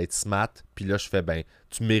gérer puis d'être smart, puis là je fais ben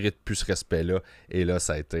tu mérites plus ce respect là, et là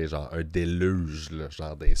ça a été genre un déluge là,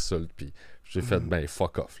 genre d'insultes, puis j'ai fait ben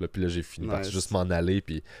fuck off là, puis là j'ai fini par juste m'en aller,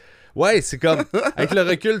 puis ouais, c'est comme avec le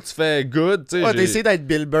recul tu fais good, tu sais. Ouais, t'as essayé d'être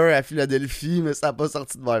Bill Burr à Philadelphie, mais ça a pas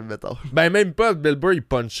sorti de même, mettons. Ben même pas, Bill Burr il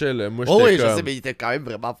punchait là, moi j'étais oui, comme... je sais, mais il était quand même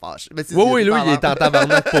vraiment fâché. Oui, lui il était en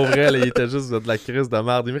tabarnak pour vrai, là, il était juste de la crise de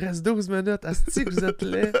merde. Il me reste 12 minutes, asti que vous êtes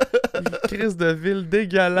laid. Crise de ville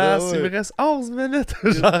dégueulasse, il me reste 11 minutes.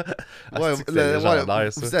 Genre,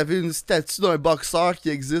 vous avez une statue d'un boxeur qui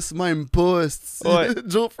existe même pas.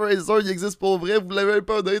 Joe Fraser, il existe pour vrai, vous l'avez même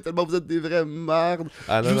pas donné tellement vous êtes des vraies merdes.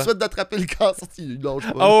 Je vous souhaite d'attraper le cancer. Il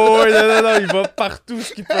lâche pas. Oh oui, non, il va partout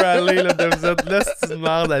ce qu'il peut aller, là, de vous êtes là, c'est une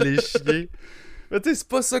merde, allez chier. Mais tu sais, c'est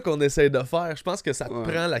pas ça qu'on essaye de faire. Je pense que ça te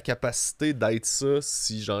prend la capacité d'être ça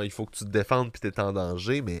si, genre, il faut que tu te défendes pis t'es en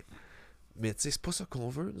danger, mais tu sais, c'est pas ça qu'on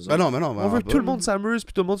veut, nous. Non, on veut que tout le monde s'amuse,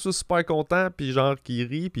 puis tout le monde soit super content, puis genre, qu'il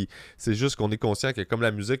rit, puis c'est juste qu'on est conscient que comme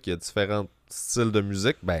la musique, il y a différents styles de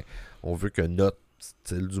musique, ben, on veut que notre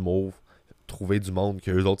style d'humour trouver du monde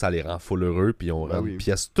que eux autres ça les rend full heureux, puis on rend une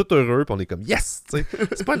pièce tout heureux, puis on est comme yes, tu sais.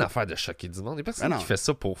 C'est pas une affaire de choquer du monde, il y a personne qui fait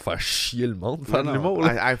ça pour faire chier le monde, faire de l'humour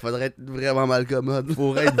là. Faudrait être vraiment malcommode,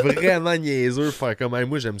 faudrait être vraiment niaiseux, faire comme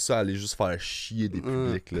moi j'aime ça aller juste faire chier des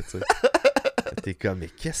publics là, tu sais. T'es comme mais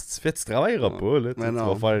qu'est-ce que tu fais, tu travailleras pas là, tu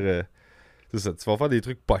vas faire C'est ça, tu vas faire des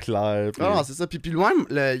trucs pas clairs. Puis... Non, c'est ça. Puis même,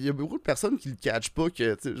 il y a beaucoup de personnes qui le catchent pas,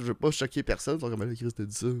 que je veux pas choquer personne. Ils sont comme, Chris, t'as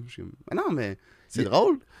dit ça. Je suis comme, mais non, mais c'est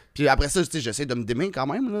drôle. Puis après ça, j'essaie de me démer quand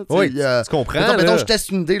même. Là, oui, tu comprends. Mettons, je teste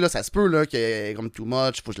une idée, là, ça se peut là, qu'elle est comme too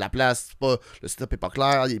much, faut que je la place. Pas, le setup est pas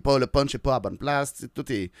clair, le punch est pas à bonne place.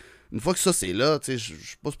 Tout est. Une fois que ça, c'est là, je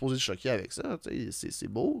suis pas supposé choquer avec ça. C'est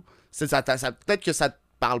beau. Peut-être que ça te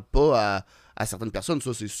parle pas à certaines personnes,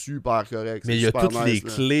 ça, c'est super correct. Mais il y a toutes les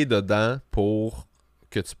clés dedans pour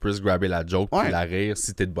que tu puisses grabber la joke puis la rire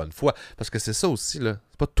si t'es de bonne foi. Parce que c'est ça aussi, là.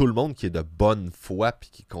 C'est pas tout le monde qui est de bonne foi puis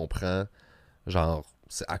qui comprend, genre,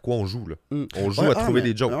 c'est à quoi on joue, là. On joue à trouver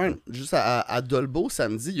des jokes. Juste à Dolbeau,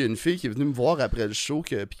 samedi, il y a une fille qui est venue me voir après le show.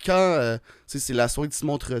 Puis quand, c'est la soirée de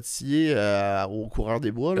Simon Trottier au Coureur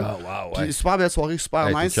des Bois. Là. Ah, wow, Puis super belle soirée, super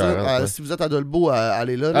nice. Si vous êtes à Dolbeau,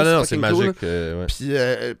 allez là. Ah non, c'est magique. Cool,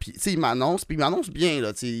 Puis, tu sais, il m'annonce bien,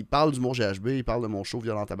 là. Il parle du mot GHB, il parle de mon show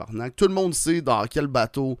Violent Tabarnak. Tout le monde sait dans quel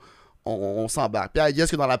bateau on s'embarque. Puis, I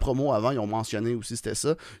guess que dans la promo avant, ils ont mentionné aussi, c'était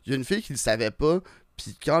ça. Il y a une fille qui le savait pas.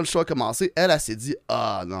 Puis quand le show a commencé, elle s'est dit «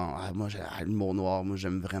 Ah non, moi j'ai l'humour noir, moi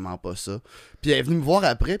j'aime vraiment pas ça. » Puis elle est venue me voir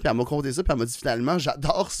après, puis elle m'a conté ça, puis elle m'a dit « Finalement,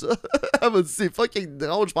 j'adore ça. » Elle m'a dit « C'est fucking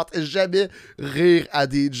drôle, je pensais jamais rire à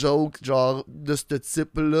des jokes genre de ce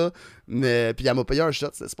type-là. » Mais puis elle m'a payé un shot,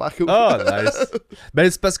 c'est super cool. Ah, nice. Ben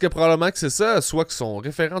c'est parce que probablement que c'est ça, soit que son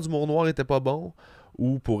référent d'humour noir était pas bon,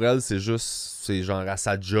 ou pour elle, c'est genre à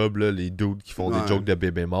sa job, là, les dudes qui font des jokes de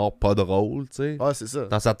bébé mort, pas drôle, tu sais. Ouais, c'est ça.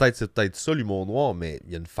 Dans sa tête, c'est peut-être ça l'humour noir, mais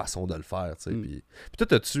il y a une façon de le faire, tu sais. Puis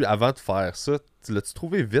toi, avant de faire ça, l'as-tu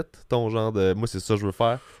trouvé vite, ton genre de... Moi, c'est ça que je veux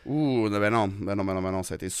faire? Ouh, non,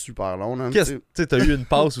 ça a été super long, là. Tu sais, t'as eu une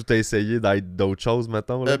passe où t'as essayé d'être d'autres choses,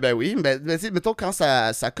 mettons, là? Ben oui, mais tu sais, mettons, quand ça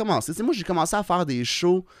a commencé, tu sais, moi, j'ai commencé à faire des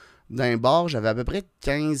shows d'un bar, j'avais à peu près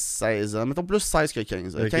 15-16 ans. Mettons plus 16 que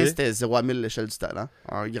 15. Okay. 15, c'était 0 à 1000 l'échelle du talent.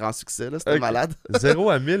 Un grand succès, là. C'était malade. 0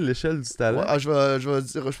 à 1000 l'échelle du talent? Ouais,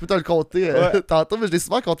 je peux te le compter tantôt, mais je l'ai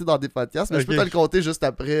souvent compté dans des podcasts, mais je peux te le compter juste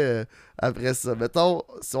après ça. Mettons,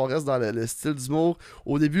 si on reste dans le style d'humour,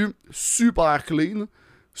 au début, super clean.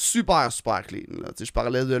 Super clean. Là. Je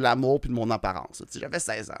parlais de l'amour puis de mon apparence. J'avais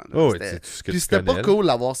 16 ans. Là. Puis c'était pas cool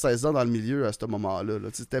d'avoir 16 ans dans le milieu à ce moment-là. Là.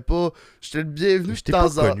 C'était pas. J'étais le bienvenu de temps en temps.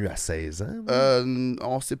 J'étais pas connu à 16 ans.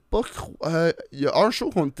 On s'est pas. Il y a un show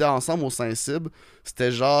qu'on était ensemble au Saint-Cybe.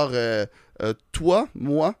 C'était genre toi,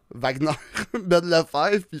 moi, Wagner, Ben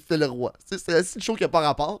Lefebvre puis Phil Roy. C'était le show qui a pas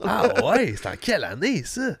rapport. Ah ouais, c'est en quelle année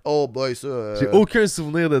ça? Oh boy, ça. J'ai aucun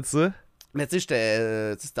souvenir de ça. Mais tu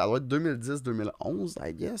sais, c'était à 2010-2011,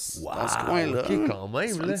 I guess. Wow, dans ce coin-là. Ok, quand même.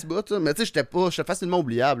 C'est un petit bout, mais tu sais, j'étais facilement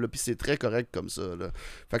oubliable, puis c'est très correct comme ça. Là.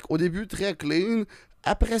 Fait qu'au début, très clean.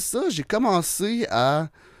 Après ça, j'ai commencé à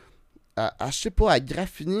je sais pas, à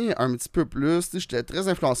graffiner un petit peu plus. Tu sais, j'étais très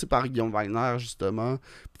influencé par Guillaume Wagner, justement.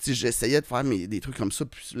 Puis j'essayais de faire des trucs comme ça,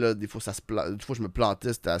 puis là, des fois, je me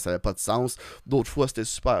plantais, ça avait pas de sens. D'autres fois, c'était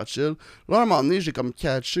super chill. Là, à un moment donné, j'ai comme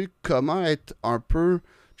catché comment être un peu...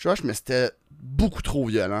 mais c'était beaucoup trop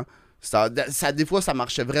violent. Des fois, ça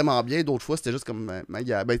marchait vraiment bien. D'autres fois, c'était juste comme...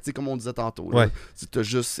 tu sais, comme on disait tantôt. Là, t'as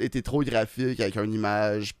juste été trop graphique avec une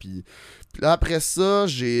image. Puis là, après ça,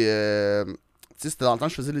 j'ai... tu sais, c'était dans le temps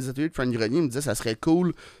que je faisais les ateliers de Frank Grenier. Il me disait ça serait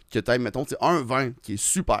cool que tu aies, mettons, un vin qui est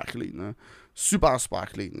super clean. Hein, super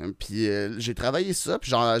clean. Hein. Puis j'ai travaillé ça. Puis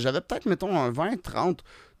j'avais peut-être, mettons, un 20-30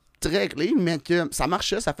 très clean. Mais que ça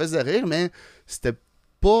marchait, ça faisait rire. Mais c'était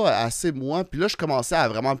pas assez moi. Puis là, je commençais à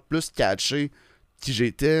vraiment plus catcher qui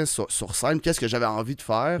j'étais sur scène, qu'est-ce que j'avais envie de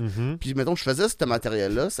faire. Puis, mettons, je faisais ce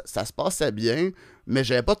matériel-là, ça se passait bien, mais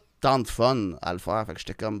j'avais pas tant de fun à le faire. Fait que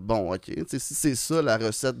j'étais comme, bon, ok, si c'est ça la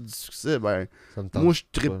recette du succès, ben, moi, je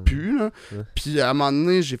trippe plus. Là. Ouais. Puis, à un moment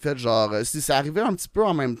donné, j'ai fait genre, c'est arrivé un petit peu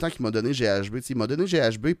en même temps qu'il m'a donné GHB. Il m'a donné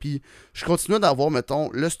GHB, puis je continuais d'avoir,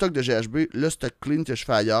 mettons, le stock de GHB, le stock clean que je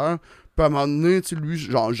fais ailleurs. Puis à un moment donné, lui,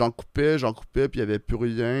 j'en coupais, puis il n'y avait plus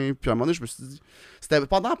rien. Puis à un moment donné, je me suis dit, c'était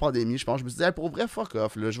pendant la pandémie, je pense, je me suis dit, hey, pour vrai, fuck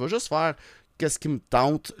off, là, je vais juste faire qu'est-ce qui me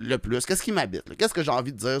tente le plus, qu'est-ce qui m'habite, là, qu'est-ce que j'ai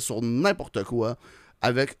envie de dire sur n'importe quoi,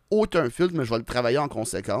 avec aucun filtre, mais je vais le travailler en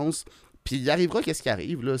conséquence. Puis il arrivera qu'est-ce qui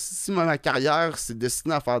arrive, là. Si ma carrière, c'est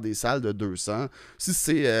destiné à faire des salles de 200, si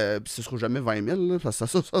c'est... puis ce sera jamais 20 000, là, ça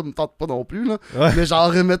me tente pas non plus, là. Ouais. Mais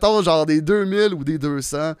genre, mettons, genre des 2000 ou des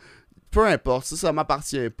 200... Peu importe, ça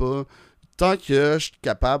m'appartient pas. Tant que je suis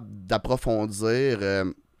capable d'approfondir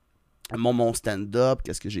mon stand-up,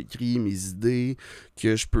 qu'est-ce que j'écris, mes idées,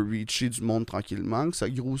 que je peux reacher du monde tranquillement, que ça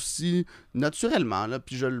grossit naturellement, là,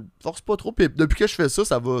 puis je le force pas trop, puis depuis que je fais ça,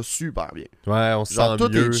 ça va super bien. Ouais, on se Genre, sent tout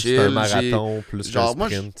mieux, est c'est un chill, marathon plus genre, qu'un moi,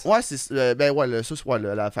 sprint. ouais, c'est, ben ouais, ça,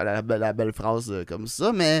 c'est la belle phrase comme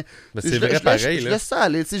ça, mais Mais c'est vrai pareil, je là. laisse ça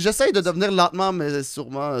aller, tu sais, j'essaye de devenir lentement, mais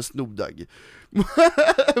sûrement un Snoop Dogg.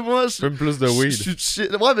 Moi, je Fume plus de weed. je suis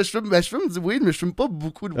chill. Ouais, mais je fume du weed, mais je fume pas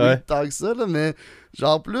beaucoup de weed Ouais. tant que ça, là, mais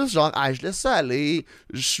genre plus, genre, je laisse ça aller,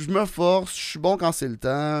 je me force, je suis bon quand c'est le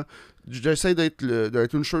temps, j'essaie d'être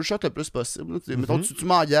une sure shot le plus possible. Mettons, tu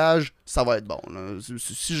m'engages, ça va être bon. Là.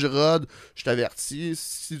 Si je rode, je t'avertis.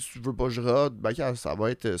 Si tu veux pas que je rode, ben ça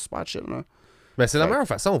va être super chill. Là. Ben, c'est la meilleure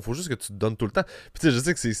façon, il faut juste que tu te donnes tout le temps. Puis tu sais, je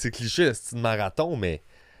sais que c'est cliché, c'est une marathon, mais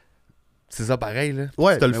c'est ça pareil, là.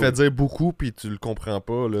 Ouais, tu te le fais dire beaucoup, puis tu le comprends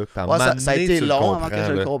pas, là. Ça a été long avant que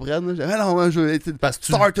je le comprenne. Non, je vais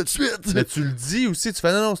start tout de suite. Mais tu le dis aussi, tu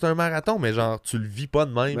fais non, c'est un marathon, mais genre, tu le vis pas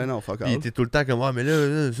de même. Mais non, fuck Puis off. t'es tout le temps comme, mais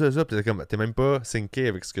là, ça, puis t'es même pas synché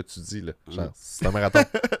avec ce que tu dis, là. Genre, c'est un marathon.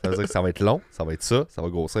 Ça veut dire que ça va être long, ça va être ça va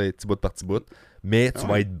grossir petit bout par petit bout, mais tu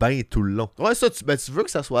vas être bien tout le long. Ouais, ça, tu veux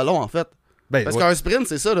que ça soit long, en fait. Ben, parce qu'un sprint,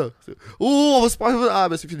 c'est ça, là. Oh, on va se prendre. Ah,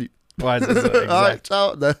 ben c'est fini. Ouais, c'est ça, exact. Ah,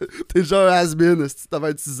 ciao. T'es déjà un has-been, si t'as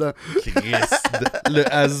 26 ans. Christ,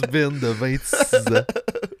 le has-been de 26 ans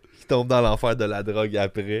qui tombe dans l'enfer de la drogue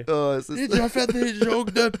après. J'ai déjà fait des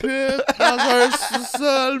jokes de pute dans un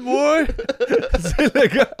sous-sol, moi! C'est le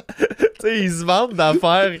gars, tu sais, il se vante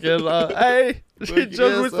d'affaires que genre, hey, j'ai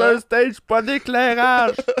déjà joué sur un stage, pas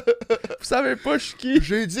d'éclairage! Vous savez pas je suis qui?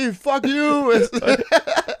 J'ai dit fuck you!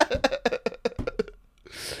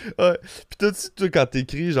 Ouais. Pis toi, quand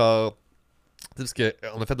t'écris, genre, parce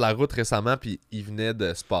qu'on a fait de la route récemment, puis il venait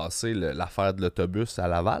de se passer l'affaire de l'autobus à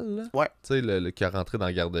Laval, là. Ouais. Tu sais, le qui est rentré dans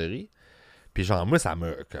la garderie. Puis genre, moi, ça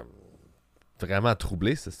m'a comme vraiment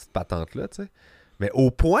troublé, cette patente-là, tu sais. Mais au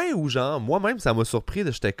point où, genre, moi-même, ça m'a surpris,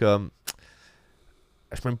 j'étais comme...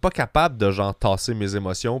 Je suis même pas capable de, genre, tasser mes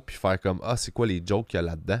émotions, puis faire comme, c'est quoi les jokes qu'il y a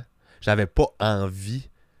là-dedans? J'avais pas envie.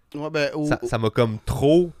 Ouais, ben... Ça m'a comme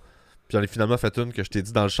trop... Puis j'en ai finalement fait une que je t'ai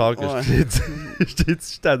dit dans le char que je t'ai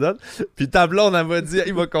dit, je t'adonne. Puis ta blonde, elle m'a dit,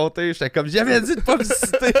 il m'a compté. J'étais comme, j'avais dit de pas me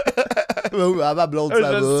citer. À ma blonde, ça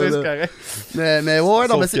va. Je sais, c'est correct. Mais ouais,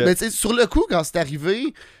 non, mais que... tu sais, sur le coup, quand c'est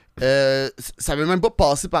arrivé, ça m'avait même pas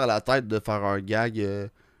passé par la tête de faire un gag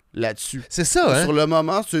là-dessus. C'est ça, hein? Sur le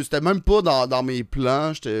moment, c'était même pas dans mes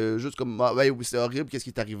plans. J'étais juste comme, oui, c'est horrible, qu'est-ce qui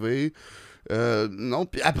est arrivé? Non,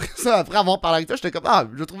 puis après avoir parlé avec toi, j'étais comme,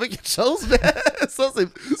 j'ai trouvé quelque chose, mais ça,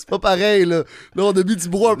 c'est pas pareil, là. Là, on a mis du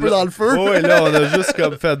bois un peu dans le feu. Ouais, là, on a juste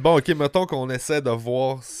comme fait, bon, ok, mettons qu'on essaie de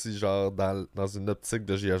voir si, genre, dans une optique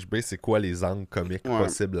de GHB, c'est quoi les angles comiques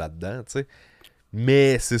possibles là-dedans, tu sais.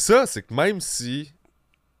 Mais c'est ça, c'est que même si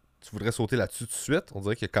tu voudrais sauter là-dessus tout de suite, on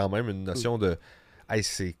dirait qu'il y a quand même une notion de, hey,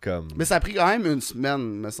 c'est comme... Mais ça a pris quand même une semaine,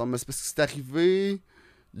 me semble, c'est parce que c'est arrivé...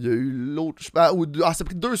 Il y a eu l'autre... ça a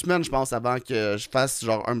pris 2 semaines, je pense, avant que je fasse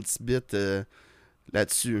genre un petit bit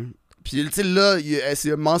là-dessus. Puis, tu sais, là,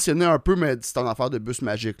 c'est mentionné un peu, mais c'est une affaire de bus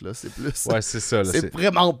magique, là. C'est plus... Ouais, c'est ça, là. C'est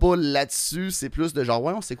vraiment pas là-dessus. C'est plus de genre,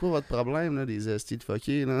 on sait quoi votre problème, là, des styles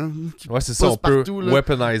fuckés, là. Ouais, c'est ça, on peut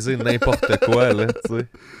weaponiser n'importe quoi, là, tu sais.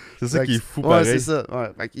 C'est ça qui est fou, pareil. Ouais, c'est ça. Ouais.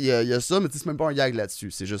 Fait qu'il y a ça, mais c'est même pas un gag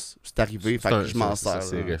là-dessus. C'est juste, c'est arrivé, fait que je m'en sers.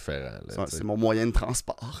 C'est référent, là. C'est mon moyen de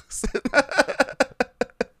transport.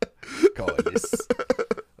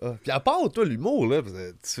 Puis à part toi l'humour là,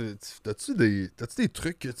 t'as-tu des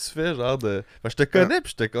trucs que tu fais genre de... je te connais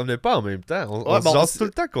puis je te connais pas en même temps. On se jase tout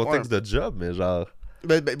le temps contexte de job, mais genre...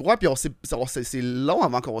 Ouais, puis c'est long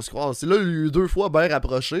avant qu'on se croise. C'est là, il y a eu 2 fois bien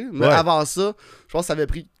rapproché. Mais avant ça, je pense que ça avait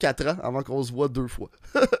pris 4 ans avant qu'on se voit 2 fois.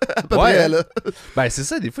 À peu près, là. Ben, c'est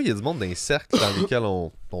ça, des fois, il y a du monde dans les cercles dans lesquels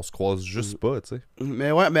on se croise juste pas, tu sais.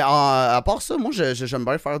 Mais ouais, mais à part ça, moi, j'aime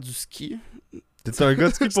bien faire du ski. T'es un gars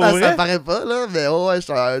de ski pour vrai? Ça paraît pas, là, mais ouais, je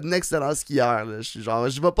suis un excellent skieur, là.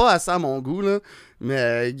 Je vais pas assez à mon goût, là,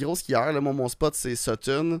 mais gros skieur, là, mon spot, c'est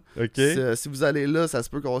Sutton. OK. Si vous allez là, ça se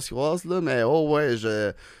peut qu'on se croise, là, mais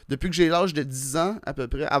depuis que j'ai l'âge de 10 ans, à peu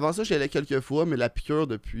près, avant ça, j'y allais quelques fois, mais la piqûre,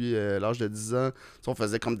 depuis l'âge de 10 ans, on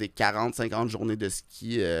faisait comme des 40-50 journées de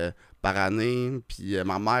ski par année, puis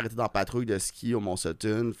ma mère était dans la patrouille de ski au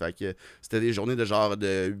Mont-Sutton, fait que c'était des journées de genre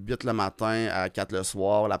de 8 le matin à 4 le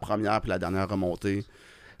soir, la première puis la dernière remontée.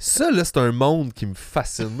 Ça, là, c'est un monde qui me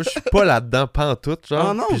fascine. Moi, je suis pas là-dedans pantoute,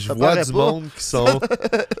 genre, non, puis je vois du monde qui sont...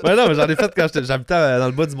 Ouais, non, mais j'en ai fait quand j'habitais dans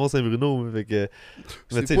le bas du Mont-Saint-Bruno, fait que...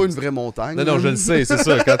 C'est pas une vraie montagne. Non, je le sais, c'est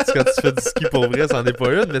ça, quand tu fais du ski pour vrai, c'en est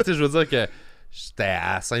pas une, mais tu sais, je veux dire que j'étais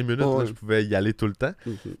à 5 minutes, là, je pouvais y aller tout le temps,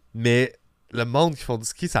 mais... Le monde qui font du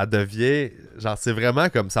ski, ça devient... Genre, c'est vraiment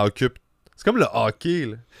comme ça occupe C'est comme le hockey,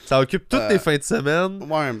 là. Ça occupe toutes tes fins de semaine.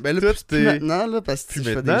 Ouais, ben là, plus maintenant, là, parce que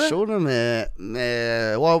je fais des shows, là,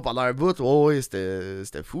 mais ouais, pendant un bout, ouais,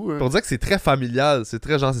 c'était fou. Hein. Pour dire que c'est très familial, c'est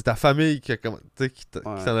très genre, c'est ta famille qui t'en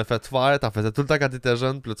a fait faire, t'en faisais tout le temps quand t'étais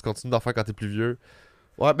jeune, puis là, tu continues d'en faire quand t'es plus vieux.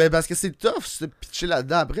 Ouais, ben parce que c'est tough se pitcher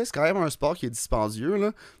là-dedans. Après, c'est quand même un sport qui est dispendieux,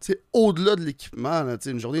 là. Tu sais, au-delà de l'équipement, là, tu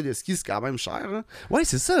sais, une journée de ski, c'est quand même cher, là. Ouais,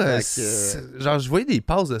 c'est ça. Genre, je voyais des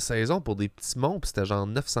passes de saison pour des petits monts, pis c'était genre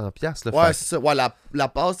 900$. Là, ouais, c'est ça. Ouais, la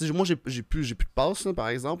passe, moi, j'ai plus de passe, là, par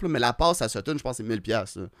exemple, là, mais la passe à Sutton, je pense que c'est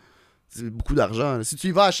 1000$. Là. C'est beaucoup d'argent. Là. Si tu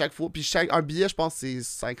y vas à chaque fois, puis un billet, je pense que c'est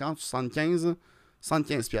 50 ou 75, là.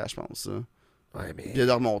 75$, je pense. Là. Ouais, mais. Billet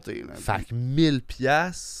de remontée. Là. Fait que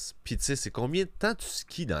 1000$, pis tu sais, c'est combien de temps tu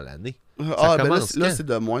skis dans l'année? Ben là, c'est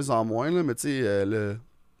de moins en moins, là, mais tu sais,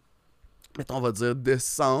 mettons, on va dire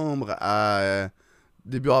décembre à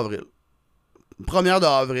début avril. Première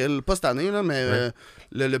d'avril, pas cette année, là, mais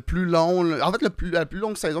le plus long. En fait, la plus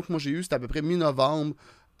longue saison que moi j'ai eue, c'était à peu près mi-novembre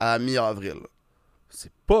à mi-avril.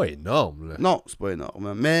 C'est pas énorme, là. Non, c'est pas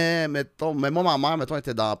énorme. Mais moi, ma mère, mettons,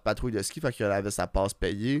 était dans la patrouille de ski, fait qu'elle avait sa passe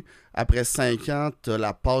payée. Après 5 ans, t'as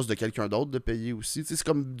la passe de quelqu'un d'autre de payer aussi. C'est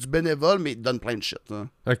comme du bénévole, mais il te donne plein de shit. Hein.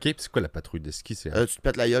 Ok, pis c'est quoi la patrouille de ski? Tu te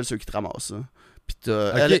pètes la gueule, ceux qui te ramassent. Hein. Puis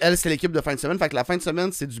elle, c'est l'équipe de fin de semaine. Fait que la fin de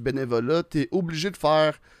semaine, c'est du bénévolat. T'es obligé de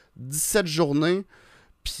faire 17 journées.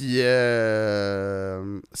 Puis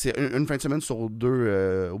c'est une fin de semaine sur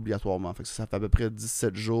 2 obligatoirement. Fait que ça fait à peu près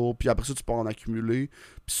 17 jours. Puis après ça, tu peux en accumuler.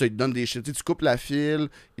 Puis ça, ils te donnent des shit. Tu coupes la file,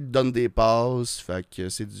 ils te donnent des passes. Fait que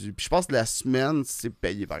c'est du. Puis je pense que la semaine, c'est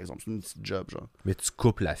payé par exemple. C'est une petite job, genre. Mais tu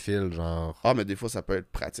coupes la file, genre. Ah, mais des fois, ça peut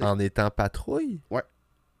être pratique. En étant patrouille? Ouais.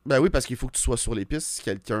 Ben oui, parce qu'il faut que tu sois sur les pistes si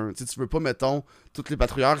quelqu'un. Tu sais, tu veux pas, mettons, tous les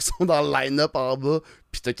patrouilleurs qui sont dans le line-up en bas,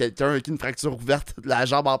 pis t'as quelqu'un qui a une fracture ouverte de la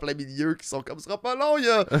jambe en plein milieu, qui sont comme ça sera pas long, il y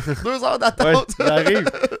a 2 heures d'attente. Ouais, ça arrive.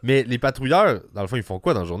 Mais les patrouilleurs, dans le fond, ils font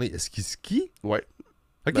quoi dans la journée? Est-ce qu'ils skient? Ouais.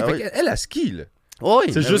 Ok, ben fait oui. qu'elle, elle skie, là.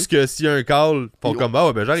 Oui, c'est juste que s'il y a un call, ils font comme, ah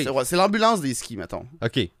ouais, ben j'arrive. C'est l'ambulance des skis, mettons.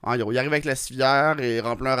 Ok. Hein, il arrive avec la civière et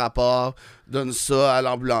remplit un rapport, donne ça à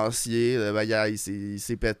l'ambulancier. Ben, il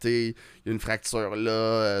s'est pété, il y a une fracture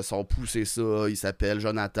là, son pouce c'est ça, il s'appelle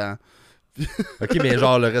Jonathan. Ok, mais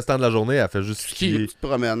genre le restant de la journée, elle fait juste skier. Tu te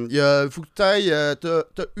promènes. Il faut que tu ailles,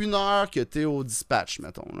 t'as 1 heure que t'es au dispatch,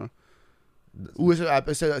 mettons. Là. Ou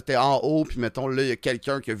après ça, t'es en haut, puis mettons, là, il y a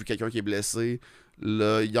quelqu'un qui a vu quelqu'un qui est blessé.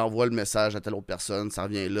 Là, il envoie le message à telle autre personne, ça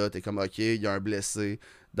revient là, t'es comme ok, il y a un blessé.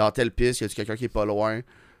 Dans telle piste, y a-tu quelqu'un qui est pas loin?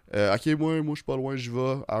 Ok, moi je suis pas loin, j'y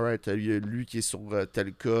vais. Alright, il y a lui qui est sur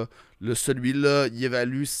tel cas. Là, celui-là, il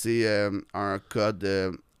évalue c'est un code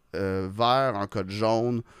vert, un code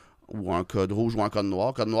jaune, ou un code rouge ou un code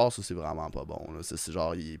noir. Code noir, ça c'est vraiment pas bon. Là. C'est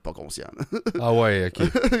genre, il est pas conscient. Ah ouais,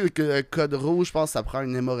 ok. Code rouge, je pense que ça prend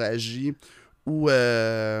une hémorragie ou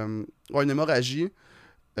une hémorragie.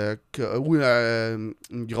 Ou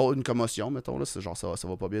une commotion, mettons, là, c'est genre ça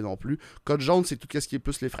va pas bien non plus. Code jaune, c'est tout ce qui est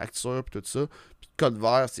plus les fractures puis tout ça. Puis code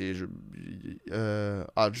vert, c'est je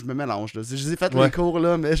me mélange là. Je les ai fait les cours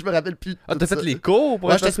là, mais je me rappelle plus. Ah, t'as fait les cours pour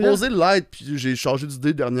j'étais supposé l'être, puis j'ai changé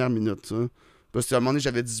d'idée dernière minute. Ça. Parce qu'à un moment donné,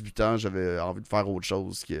 j'avais 18 ans, j'avais envie de faire autre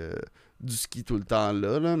chose que du ski tout le temps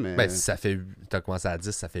là, mais... Ben, si ça fait... T'as commencé à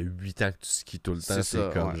 10, ça fait 8 ans que tu skis tout le temps,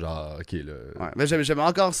 c'est comme genre, ok, là... Ouais, mais j'aimais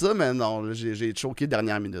encore ça, mais non, là, j'ai choqué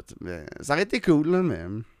dernière minute. Mais ça aurait été cool, là, mais...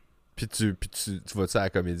 Puis tu vas-tu à la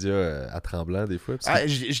Comédia à Tremblant, des fois? Ah,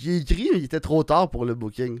 j'y ai écrit, mais il était trop tard pour le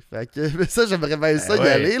booking. Fait que ça, j'aimerais bien ça y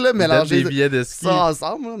aller, là, mélanger des billets de ski. Ça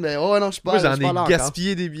ensemble, là, mais ouais, non, je suis pas. Moi, j'en ai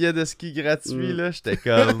gaspillé des billets de ski gratuits, là. J'étais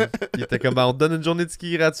comme... Il était comme, ben, on te donne une journée de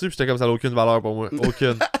ski gratuit, puis j'étais comme, ça n'a aucune valeur pour moi.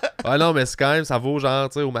 Aucune. Ouais, non, mais c'est quand même, ça vaut genre,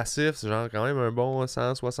 tu sais, au massif, c'est genre quand même un bon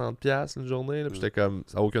 160$ une journée, là. Puis j'étais comme,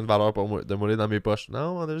 ça n'a aucune valeur pour moi, de m'aller dans mes poches.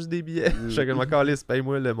 Non, on a juste des billets. J'étais comme, calisse,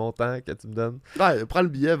 paye-moi le montant que tu me donnes. Ouais, prends le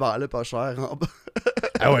billet, vends-le pas cher.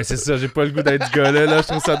 Ah ouais, c'est ça, j'ai pas le goût d'être gars là, je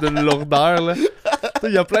trouve ça d'une lourdeur, là.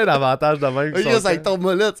 Il y a plein d'avantages de même. Oui, avec ton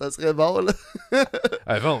molette, ça serait bon, là.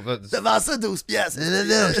 Ah bon, devant ça, 12$.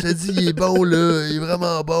 Non, je te dis, il est bon, là, il est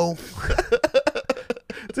vraiment bon.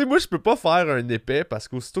 Tu sais, moi, je peux pas faire un épais parce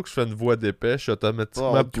qu'aussitôt que je fais une voix d'épais, je suis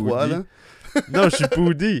automatiquement poudi. Non, je suis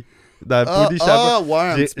poudi. Dans poudi,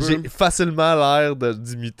 j'ai facilement l'air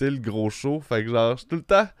d'imiter le gros show. Fait que genre, je suis tout le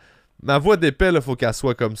temps... Ma voix d'épais, là, faut qu'elle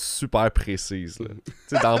soit comme super précise, là.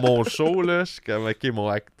 Tu sais, dans mon show, là, je suis comme, ok, mon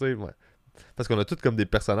acteur... Ouais. Parce qu'on a tous comme des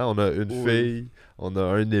personnages. On a une fille, on a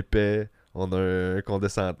un épais, on a un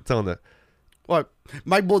condescendant. Tu sais, on a... Ouais.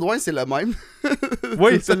 Mike Baudouin, c'est le même.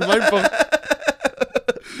 Oui, c'est le même pour...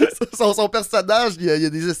 Son personnage, il y a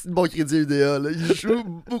des bons crédits UDA, là. Il joue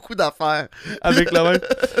beaucoup d'affaires. Avec le même.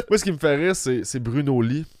 Moi, ce qui me fait rire, c'est Bruno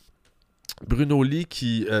Lee. Bruno Lee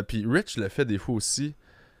qui... puis Rich le fait des fois aussi,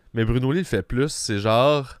 mais Bruno Lee le fait plus. C'est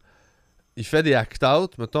genre... Il fait des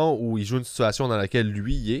act-out, mettons, où il joue une situation dans laquelle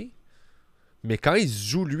lui y est, mais quand il se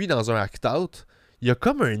joue lui dans un act-out, il y a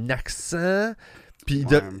comme un accent... Puis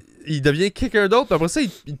il devient quelqu'un d'autre. Puis après ça,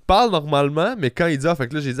 il te parle normalement. Mais quand il dit, fait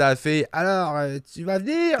que là, j'ai dit à la fille, alors, tu vas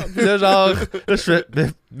venir. Puis là, genre, là, je fais,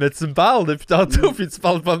 mais tu me parles depuis tantôt. Puis tu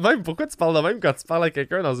parles pas de même. Pourquoi tu parles de même quand tu parles à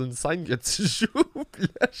quelqu'un dans une scène que tu joues? Puis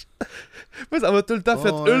là, moi, ça m'a tout le temps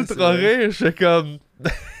fait ultra rire. Je fais comme,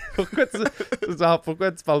 pourquoi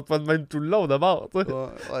tu parles pas de même tout le long d'abord?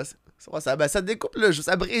 Ça découpe le jeu,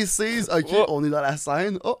 ça précise, ok, on est dans la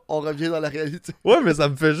scène, on revient dans la réalité. Ouais, mais ça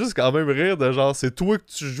me fait juste quand même rire de genre, c'est toi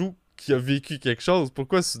que tu joues qui a vécu quelque chose.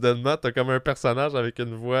 Pourquoi soudainement t'as comme un personnage avec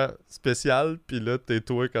une voix spéciale, pis là t'es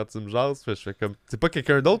toi quand tu me jases, je fais comme, c'est pas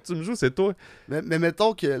quelqu'un d'autre que tu me joues, c'est toi. Mais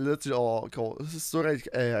mettons que là, qu'on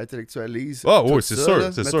intellectualise. Ah oui, c'est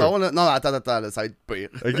sûr, c'est sûr. Là, non, attends, là, ça va être pire.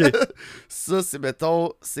 Ok. Ça, c'est,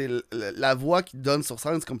 mettons, c'est la voix qu'il donne sur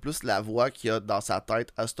scène, c'est comme plus la voix qu'il a dans sa tête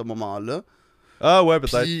à ce moment-là. Ah ouais,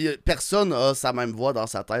 peut-être. Puis personne a sa même voix dans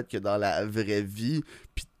sa tête que dans la vraie vie.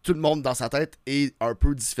 Puis tout le monde dans sa tête est un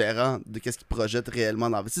peu différent de qu'est-ce qu'il projette réellement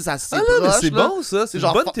dans la vie. Ça, c'est proche, mais c'est là. Bon ça, c'est une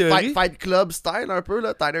genre bonne théorie. Fight Club style un peu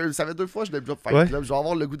là. Tyler, ça fait 2 fois que je l'ai déjà Fight Club. Je vais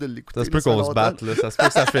avoir le goût de l'écouter. Ça se peut qu'on se batte là, ça se peut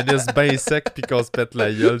que ça finisse bien sec puis qu'on se pète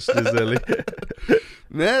la gueule, je suis désolé.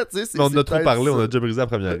 Mais tu sais, c'est on en a trop parlé, on a déjà brisé la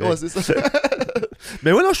première règle. Ouais, c'est ça.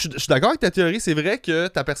 Mais ouais, non, je suis d'accord avec ta théorie, c'est vrai que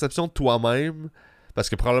ta perception de toi-même, parce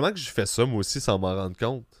que probablement que je fais ça moi aussi sans m'en rendre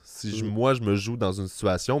compte. Si moi je me joue dans une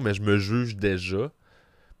situation, mais je me juge déjà,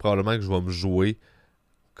 probablement que je vais me jouer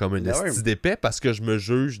comme une esti d'épais parce que je me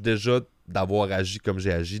juge déjà d'avoir agi comme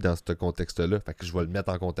j'ai agi dans ce contexte-là. Fait que je vais le mettre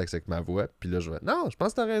en contexte avec ma voix. Puis là, je vais... Non, je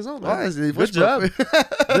pense que t'as raison. Ouais, c'est des fois, good job.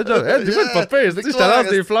 Good job. Hey, des fois, c'est pas pire. Je te lance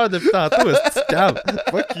des fleurs depuis tantôt. Est-ce que tu calmes?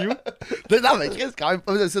 Fuck you. Non, mais Chris, quand même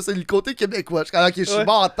pas. Ça, c'est le côté québécois. Je suis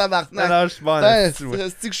bon en tabarnak. Non, je suis bon. C'est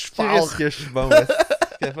que je suis fort. Qu'est-ce que je suis bon?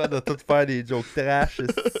 Capable de tout faire des jokes trash.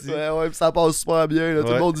 Ouais, pis ça passe super bien. Là.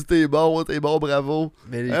 Tout le monde dit t'es bon, bravo.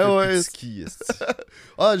 Mais les ski,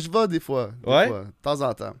 ah, je vais des fois. Ouais? De temps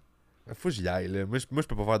en temps. Faut que j'y aille, là. Moi, je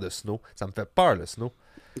peux pas faire de snow. Ça me fait peur, le snow.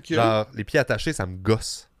 Okay. Genre, les pieds attachés, ça me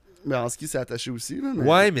gosse. Mais en ski, c'est attaché aussi, là. Mais...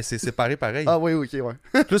 Ouais, mais c'est séparé pareil. Ah oui, ok, ouais.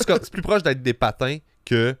 C'est plus proche d'être des patins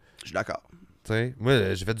que... Je suis d'accord. T'sais,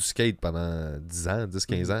 moi, j'ai fait du skate pendant 10 ans,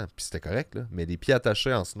 10-15 ans, puis c'était correct, là. Mais les pieds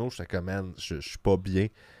attachés en snow, j'étais comme, man, je suis pas bien.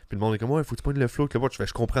 Puis le monde est comme, ouais, faut que tu pognes le flow.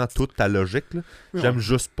 Je comprends toute ta logique, là. J'aime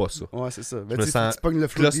juste pas ça. Ouais, c'est ça. Je me sens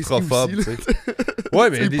claustrophobe, tu sais. Ouais,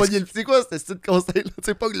 mais... C'est quoi ce style de conseil, là? Tu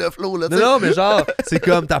sais, pogne le flow, là. Non, mais genre, c'est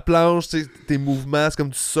comme ta planche, tes mouvements, c'est comme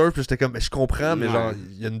du surf. J'étais comme, je comprends, mais genre,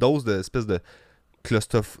 il y a une dose d'espèce de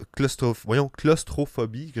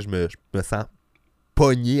claustrophobie que je me sens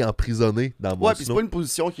pogné, emprisonné dans mon Ouais, puis c'est pas une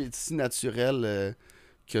position qui est si naturelle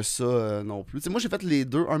que ça non plus. T'sais, moi, j'ai fait les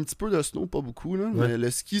deux, un petit peu de snow, pas beaucoup, là, mais le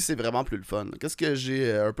ski, c'est vraiment plus le fun. Qu'est-ce que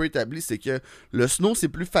j'ai un peu établi, c'est que le snow, c'est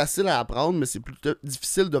plus facile à apprendre, mais c'est plus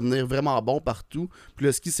difficile de devenir vraiment bon partout. Puis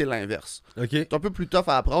le ski, c'est l'inverse. C'est un peu plus tough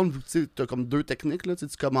à apprendre, vu que t'as comme 2 techniques. Là, tu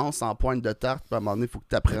commences en pointe de tarte, puis à un moment donné, il faut que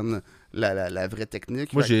tu apprennes la vraie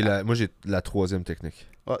technique. Moi, j'ai la 3e technique.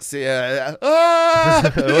 Ah, c'est... ouais,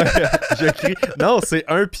 je crie. Non, c'est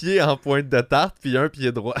un pied en pointe de tarte, puis un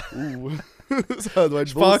pied droit. Ouh. Ça doit être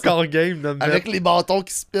je suis pas encore game de me avec les bâtons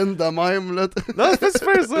qui spinent de même, là. Non, c'est pas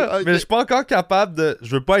super ça. Okay. Mais je suis pas encore capable de...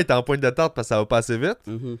 Je veux pas être en pointe de tarte parce que ça va pas assez vite.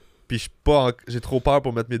 Puis je suis pas... J'ai trop peur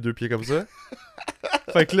pour mettre mes 2 pieds comme ça.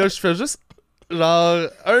 Fait que là, je fais juste... Genre,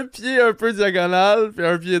 un pied un peu diagonal, puis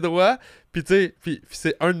un pied droit. Puis tu sais, puis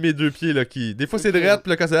c'est un de mes 2 pieds là qui... Des fois c'est droit, puis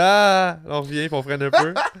là quand c'est... Ah! On revient, puis on freine un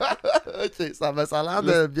peu. Ok, ça a l'air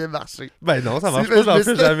de bien marcher. Ben non, ça marche pas, j'en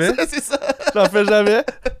fais jamais. C'est ça. J'en fais jamais.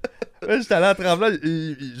 Ouais, j'étais allé à Tremblant,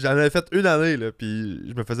 j'en avais fait une année, là, puis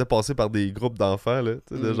je me faisais passer par des groupes d'enfants, là,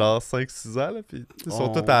 de genre 5-6 ans, là, puis ils sont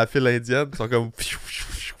tous à la file indienne, ils sont comme... Puis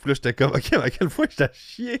là, j'étais comme, ok, mais à quel point j'étais à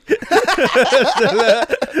chier. J'étais là,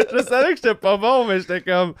 je savais que j'étais pas bon, mais j'étais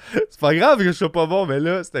comme, c'est pas grave que je sois pas bon, mais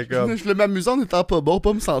là, c'était comme... Je voulais m'amuser en étant pas bon,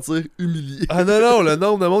 pas me sentir humilié. Ah non, le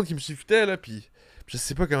nombre de monde qui me suivait, là, puis je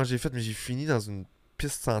sais pas comment j'ai fait, mais j'ai fini dans une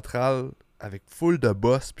piste centrale avec full de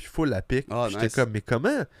boss, puis full à pic. J'étais comme, mais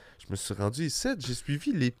comment... Je me suis rendu ici, j'ai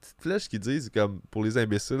suivi les petites flèches qui disent comme pour les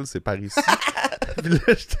imbéciles, c'est par ici. Puis là,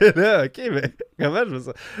 j'étais là, ok, mais comment je me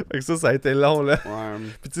sens? Fait que ça a été long, là. Ouais.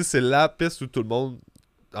 Puis tu sais, c'est la piste où tout le monde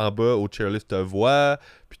en bas au chairlift te voit,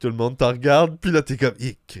 puis tout le monde te regarde, puis là, t'es comme,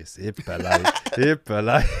 c'est palais,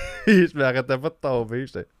 je m'arrêtais pas de tomber.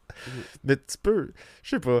 Mais tu peux,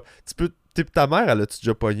 je sais pas, ta mère, elle a-tu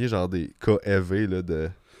déjà pogné genre des cas EV, là, de.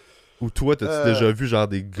 Ou toi, t'as-tu déjà vu genre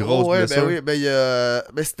des grosses blessures? Ben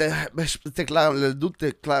oui, c'était clair, le doute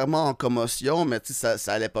était clairement en commotion, mais tu sais,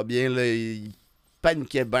 ça allait pas bien, là, il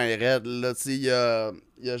paniquait bien raide, là, tu sais, il y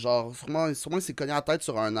a genre, sûrement il s'est cogné la tête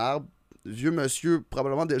sur un arbre, vieux monsieur,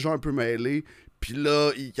 probablement déjà un peu mêlé. Puis là,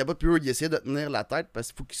 il capote plus, il essayait de tenir la tête parce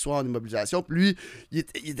qu'il faut qu'il soit en immobilisation. Puis lui, il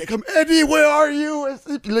était comme Eddie, where are you?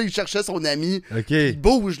 Puis là, il cherchait son ami. Ok. Il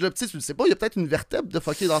bouge, là. Tu sais pas, il y a peut-être une vertèbre de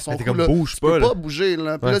fucké dans son cou. Comme là. bouge Tu peux pas, pas bouger,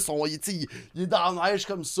 là. Puis ouais. là, il est dans la neige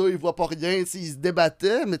comme ça, il voit pas rien. T'sais, il se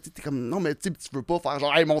débattait, mais t'es comme non, mais tu veux pas faire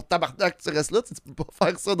genre, hey, mon tabarnak, tu restes là, tu peux pas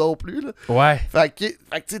faire ça non plus, là. Ouais. Fait que tu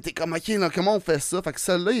sais, t'es comme, ok, là, comment on fait ça? Fait que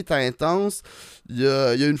celle-là, il était intense. Il y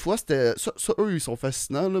a une fois, c'était. Ça, eux, ils sont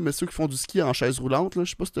fascinants, là, mais ceux qui font du ski en chaise roulante, là,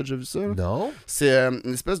 je sais pas si t'as déjà vu ça. Là. Non. C'est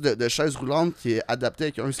une espèce de chaise roulante qui est adaptée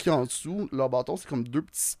avec un ski en dessous. Leur bâton, c'est comme deux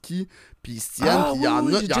petits skis, puis ils se tiennent. Ah, Puis il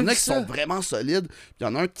y en a qui sont vraiment solides. Puis il y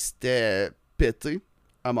en a un qui s'était pété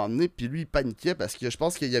à un moment donné, puis lui, il paniquait parce que je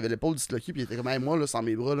pense qu'il y avait l'épaule disloquée, puis il était comme, hey, moi, là, sans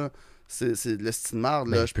mes bras, là, c'est de l'estime de marde,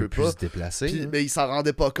 là, je peux plus pas. se déplacer. Puis il s'en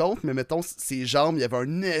rendait pas compte, mais mettons, ses jambes, il y avait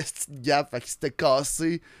un esti de gap, fait qu'il s'était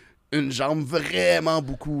cassé une jambe vraiment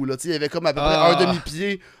beaucoup, là. Tu sais, il y avait comme à peu près un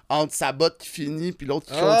demi-pied entre sa botte qui finit, puis l'autre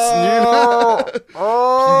qui continue, là. Puis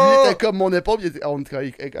lui, il était comme mon épaule, il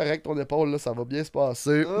était correct, ton épaule, là, ça va bien se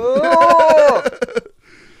passer.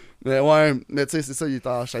 Mais ouais, mais tu sais, c'est ça, il est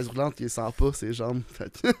en chaise roulante, il sent pas ses jambes.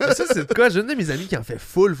 Mais ça, c'est de quoi? J'ai une de mes amis qui en fait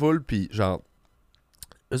full, puis genre,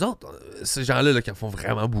 eux autres, ces gens-là là, qui en font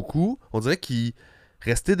vraiment beaucoup, on dirait qu'ils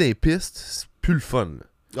rester dans les pistes, c'est plus le fun, là.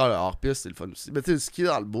 Ah, le hors-piste, c'est le fun aussi. Mais tu sais, skier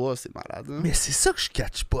dans le bois, c'est malade. Hein? Mais c'est ça que je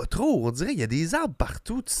catch pas trop. On dirait qu'il y a des arbres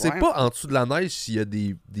partout. Tu sais pas en dessous de la neige s'il y a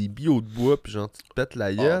des billots de bois puis genre tu te pètes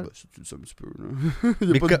la gueule. Ah, ben, tu le sais un petit peu, là.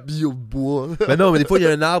 Il y a pas de billots de bois. Ben non, mais des fois, il y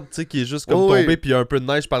a un arbre, tu sais, qui est juste comme tombé puis il y a un peu de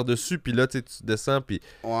neige par-dessus puis là, tu sais, tu descends puis...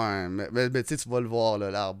 Ouais, mais tu sais, tu vas le voir,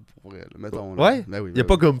 là, l'arbre, pour vrai, là, mettons. Là. Ouais? Ben oui, il y a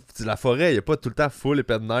pas comme la forêt, il y a pas tout le temps full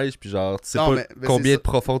épais de neige puis genre, tu sais pas combien de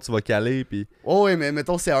profond tu vas caler puis... Oh, oui, mais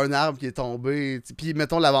mettons, c'est un arbre qui est tombé. Puis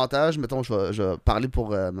mettons, l'avantage, mettons, je vais parler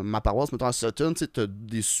pour ma paroisse, mettons, à Sutton, tu sais, t'as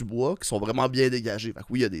des sous-bois qui sont vraiment bien dégagés. Fait que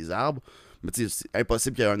oui, il y a des arbres, mais tu sais, c'est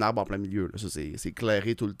impossible qu'il y ait un arbre en plein milieu, là. Ça, c'est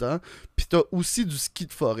éclairé tout le temps. Puis t'as aussi du ski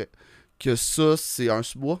de forêt, que ça, c'est un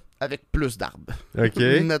sous-bois avec plus d'arbres. OK.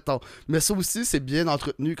 Mettons. Mais ça aussi, c'est bien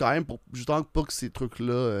entretenu quand même, pour justement pas que ces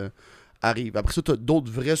trucs-là arrivent. Après ça, t'as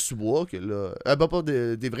d'autres vrais sous-bois, que là... pas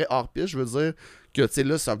des vrais hors-pistes, je veux dire, que tu sais,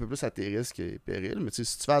 là, c'est un peu plus à tes risques et périls, mais tu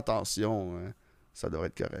sais, si tu fais attention... ça devrait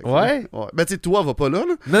être correct. Ouais? Ouais. Ben, tu sais, toi, va pas là,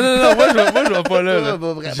 là. Non, moi, je vais pas là. là.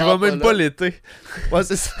 Je vais même pas l'été. Ouais,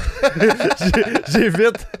 c'est ça.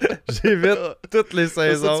 J'évite toutes les Ça,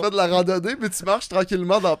 saisons. tu fais de la randonnée, mais tu marches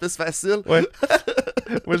tranquillement dans la piste facile. Ouais.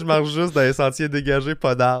 Moi, je marche juste dans les sentiers dégagés,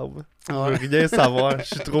 pas d'arbres. Je veux rien savoir. Je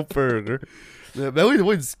suis trop peureux. Ben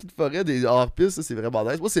oui, du ski de forêt, des hors-pistes, ça, c'est vraiment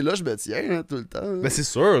nice. Moi, c'est là que je me tiens, hein, tout le temps. Ben, c'est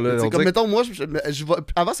sûr, là. C'est comme, mettons, moi,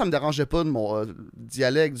 avant, ça me dérangeait pas d'y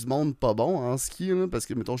aller avec du monde pas bon en ski, là, parce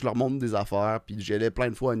que, mettons, je leur montre des affaires, puis j'y allais plein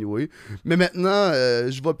de fois anyway. Mais maintenant,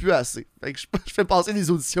 je vais plus assez. Fait que je fais passer des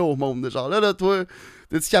auditions au monde. Genre, là, toi,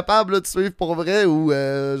 t'es-tu capable là, de suivre pour vrai ou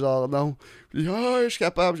genre, non? Puis, je suis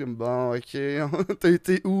capable. J'ai dit, bon, ok. T'as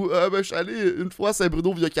été où? Ben, je suis allé une fois à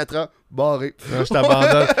Saint-Bruno il y a 4 ans. Barré. Non, je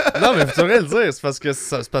t'abandonne. Non, mais tu devrais le dire. C'est parce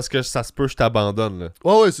que ça se peut, je t'abandonne, là.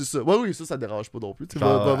 Ouais, c'est ça. Ouais, oui, ça dérange pas non plus.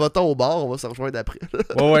 Va-t'en au bar, on va se rejoindre après.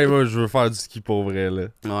 Ouais, moi, je veux faire du ski pour vrai, là.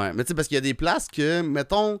 Ouais, mais tu sais, parce qu'il y a des places que,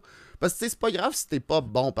 mettons. Parce que, tu sais, c'est pas grave si t'es pas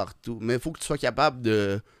bon partout, mais il faut que tu sois capable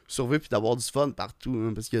de survivre puis d'avoir du fun partout.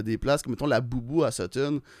 Hein, parce qu'il y a des places comme, mettons, la Boubou à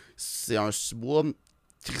Sutton, c'est un sous-bois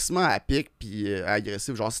crissement à pic puis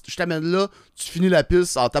agressif. Genre, si je t'amène là, tu finis la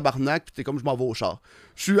piste en tabarnak puis t'es comme je m'en vais au char.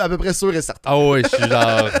 Je suis à peu près sûr et certain. Ah ouais, je suis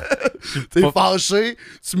genre... T'es fâché,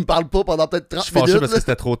 tu me parles pas pendant peut-être 30 minutes. Je suis fâché parce que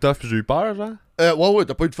c'était trop tough puis j'ai eu peur, genre. Ouais,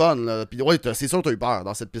 t'as pas eu de fun, là. Puis ouais, c'est sûr que t'as eu peur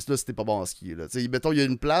dans cette piste-là si t'es pas bon en ski, là. T'sais, mettons, il y a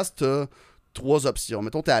une place, t'as 3 options.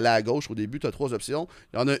 Mettons, t'es allé à gauche au début, t'as 3 options.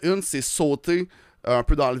 Il y en a une, c'est sauter un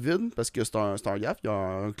peu dans le vide, parce que c'est un gaffe, il y a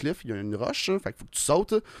un cliff, il y a une roche, hein, fait qu'il faut que tu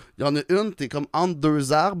sautes. Il y en a une, t'es comme entre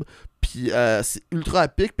 2 arbres, puis c'est ultra à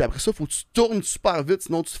pic, puis après ça, faut que tu tournes super vite,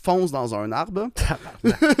 sinon tu fonces dans un arbre.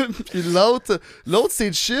 Puis l'autre,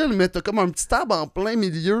 c'est chill, mais t'as comme un petit arbre en plein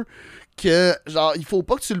milieu, que genre il faut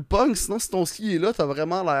pas que tu le pognes, sinon si ton ski est là t'as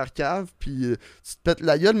vraiment l'air cave puis tu te pètes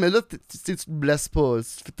la gueule, mais là tu te blesses pas,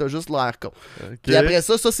 t'as juste l'air con. Okay. Puis après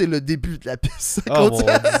ça c'est le début de la piste. Oh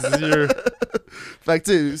mon dieu. Fait que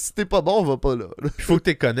tu sais, si t'es pas bon on va pas là. Il faut que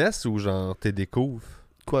t'es connaisses ou genre t'es découvres.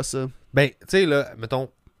 Quoi ça? Ben tu sais là, mettons,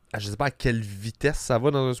 je sais pas à quelle vitesse ça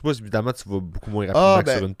va dans un sous-bois, évidemment tu vas beaucoup moins rapidement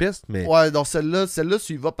que sur une piste, mais... Ouais, dans celle-là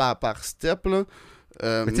tu y vas par step là.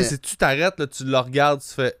 Mais tu sais, si tu t'arrêtes, là, tu le regardes, tu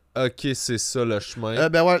fais Ok, c'est ça le chemin.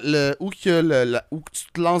 Ben ouais, où que tu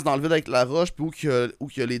te lances dans le vide avec la roche, puis où qu'il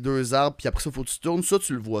y a les deux arbres, puis après ça, faut que tu tournes. Ça,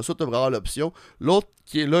 tu le vois. Ça, t'as vraiment l'option. L'autre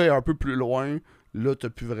qui est là est un peu plus loin. Là, t'as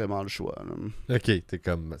plus vraiment le choix. Là. Ok, t'es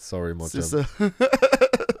comme, sorry, mon chum. C'est ça.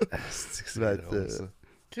 C'est drôle, ça.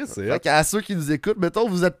 Fait qu'à ceux qui nous écoutent, mettons,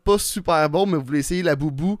 vous êtes pas super bon, mais vous voulez essayer la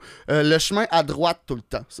boubou, le chemin à droite tout le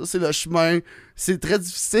temps. Ça, c'est le chemin. C'est très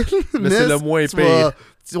difficile. Mais c'est le moins pire.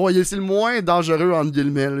 C'est le moins dangereux, entre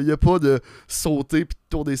guillemets. Il n'y a pas de sauter puis de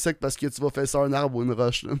tour des secs parce que tu vas faire ça un arbre ou une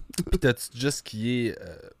roche. Là. Pis t'as-tu déjà skié.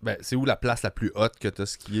 C'est où la place la plus haute que t'as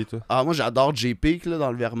skié, toi? Ah, moi, j'adore J-Peak là,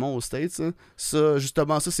 dans le Vermont, aux States. Hein. Ça,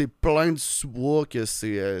 justement, ça, c'est plein de sous-bois que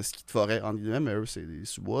c'est ski de forêt, entre guillemets, mais eux, c'est des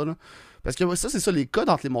sous-bois. Là. Parce que ça, c'est ça, les codes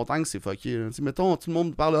entre les montagnes, c'est fucké. Là. Mettons, tout le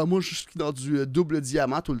monde parle, moi, je skie dans du double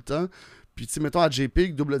diamant tout le temps. Puis, tu sais, mettons, à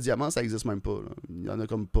JP, double diamant, ça existe même pas. Là. Il y en a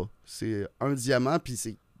comme pas. C'est un diamant, puis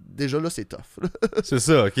c'est. Déjà là, c'est tough. C'est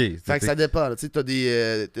ça, ok. Fait que ça dépend. Tu sais, t'as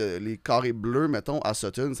les carrés bleus, mettons, à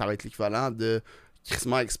Sutton, ça va être l'équivalent de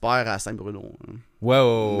crissement expert à Saint-Bruno. Hein.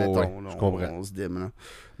 Ouais, Mettons, là, je comprends. On se dime, là.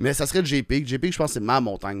 Mais ça serait le JP. JP, je pense que c'est ma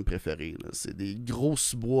montagne préférée. Là. C'est des gros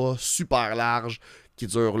bois super larges qui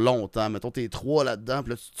durent longtemps. Mettons, t'es 3 là-dedans,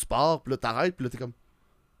 puis là, tu pars, puis là, t'arrêtes, puis là, t'es comme.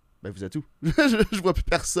 Ben, vous êtes où? je vois plus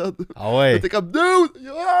personne. Ah ouais? T'es comme, dude!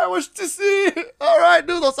 Yeah, moi, je suis ici! Alright,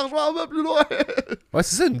 dude, on s'en rejoint un peu plus loin! Ouais,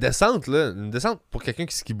 c'est ça, une descente, là. Une descente pour quelqu'un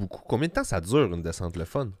qui skie beaucoup. Combien de temps ça dure, une descente, le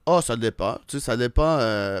fun? Ah, ça dépend. Tu sais, ça dépend.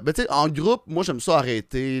 Ben, tu sais, en groupe, moi, j'aime ça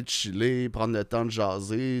arrêter, de chiller, prendre le temps de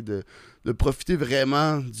jaser, de profiter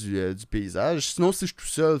vraiment du paysage. Sinon, si je suis tout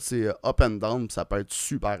seul, c'est up and down, pis ça peut être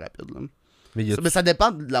super rapide, là. Mais ça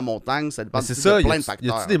dépend de la montagne, ça dépend de plein de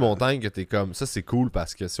facteurs. Y a-tu des montagnes que t'es comme, ça c'est cool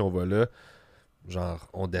parce que si on va là, genre,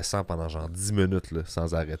 on descend pendant genre 10 minutes là,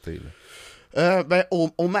 sans arrêter. Là. Ben,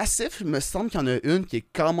 au massif, il me semble qu'il y en a une qui est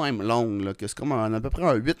quand même longue, là, que c'est comme à peu près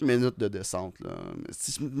un 8 minutes de descente. Là.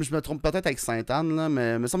 Si je me trompe peut-être avec Sainte-Anne, là,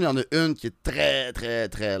 mais il me semble qu'il y en a une qui est très, très,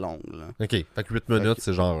 très longue. Là. Ok, fait que 8 minutes,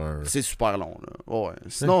 c'est genre un... C'est super long. Là. Ouais.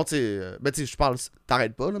 Sinon, tu sais, ben, tu sais, je parle,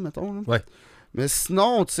 t'arrêtes pas, là, mettons. Là. Ouais. Mais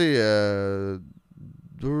sinon, tu sais,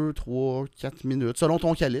 2, 3, 4 minutes, selon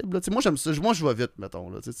ton calibre. Là. Moi, j'aime ça. Moi, je vais vite, mettons.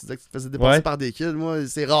 Là. Tu disais que tu te faisais dépasser par des kills. Moi,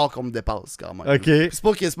 c'est rare qu'on me dépasse quand même. Ok. C'est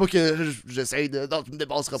pas que j'essaye de. Non, tu me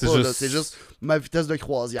dépasseras pas. Juste... C'est juste ma vitesse de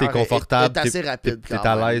croisière. T'es confortable. Est assez rapide. T'es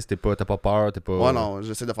à l'aise, t'as pas peur. T'es pas... Ouais, non,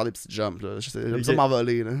 j'essaie de faire des petites jumps. J'aime ça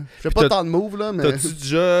m'envoler. Là. Je fais pas tant de moves, là, mais. T'as-tu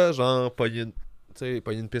déjà, genre, pogné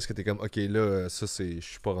une piste que t'es comme, ok, là, ça, c'est. Je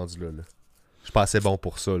suis pas rendu là. Je suis pas assez bon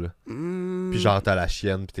pour ça, là. Puis genre, t'as la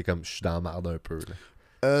chienne, pis t'es comme, je suis dans la marde un peu,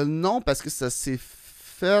 là. Non, parce que ça s'est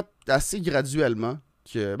fait assez graduellement.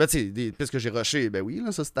 Ben, tu sais, des pistes que j'ai rushées, ben oui,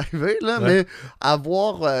 là, ça c'est arrivé, là, ouais. Mais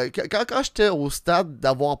avoir. Quand j'étais au stade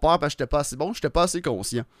d'avoir peur parce que j'étais pas assez bon, j'étais pas assez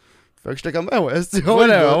conscient. Fait que j'étais comme,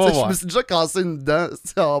 je me suis déjà cassé une dent,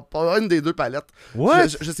 une des deux palettes.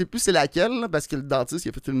 Je sais plus c'est laquelle, là, parce que le dentiste il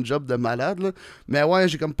a fait une job de malade, là. Mais ouais,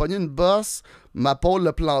 j'ai comme pogné une bosse, ma pâle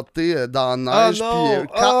l'a plantée dans la neige,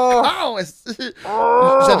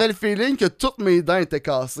 j'avais le feeling que toutes mes dents étaient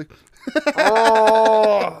cassées.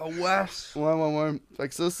 Wesh! Ouais. Fait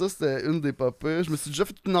que ça c'était une des papées. Je me suis déjà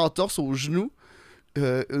fait une entorse au genou.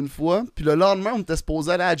 Une fois, puis le lendemain on était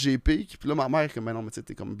supposé aller à JP, puis là ma mère comme, mais non mais tu sais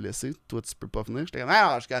t'es comme blessé, toi tu peux pas venir. J'étais comme,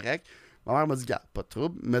 ah je suis correct. Ma mère m'a dit, gars, pas de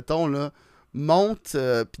trouble, mettons là, monte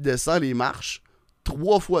puis descends les marches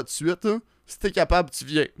 3 fois de suite, hein. Si t'es capable, tu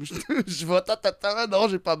viens. Je vais, non,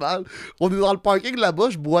 j'ai pas mal. On est dans le parking là-bas,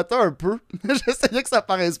 je boitais un peu. J'essayais que ça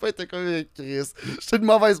paraisse pas, était comme Chris. J'étais une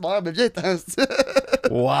mauvaise mère, mais viens, t'en.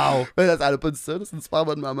 Wow! Elle a pas dit ça, c'est une super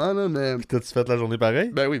bonne maman, là, mais. Pis t'as-tu fait la journée pareil?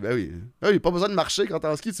 Ben oui. Pas besoin de marcher quand t'es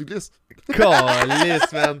en ski, tu glisses.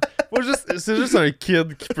 Calisse, man! Moi, c'est juste un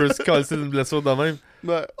kid qui peut se casser d'une blessure de même.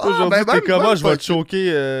 Aujourd'hui, t'es comment? Je vais te choquer,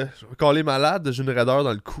 je vais caler malade, j'ai une raideur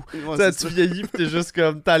dans le cou. Ouais, tu vieillis pis t'es juste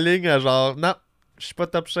comme ta ligne à genre, non, je suis pas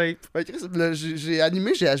top shape. Ouais, Chris, j'ai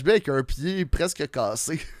animé GHB avec un pied presque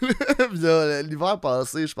cassé. L'hiver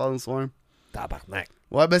passé, je pense, ouais. Tabarnak.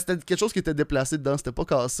 Ouais, ben c'était quelque chose qui était déplacé dedans, c'était pas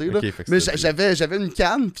cassé, là. Okay, mais j'avais une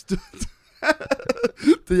canne, pis tout.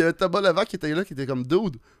 Il y avait Thomas Levant qui était là, qui était comme,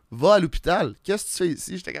 dude, va à l'hôpital. Qu'est-ce que tu fais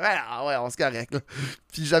ici? J'étais comme, ah ouais, on se correct, là.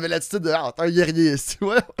 Puis j'avais l'attitude de, ah, t'es un guerrier ici.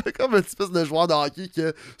 Ouais, comme un espèce de joueur de hockey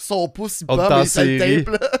que son pouce, il pend, mais ça le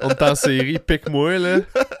tape, là. On est en série, pique-moi, là.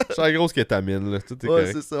 Je suis la grosse kétamine, là. Tout est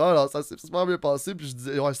correct. C'est ça. Alors, ça s'est super bien passé. Puis je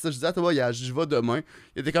disais à toi, j'y vais demain.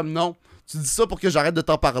 Il était comme, non, tu dis ça pour que j'arrête de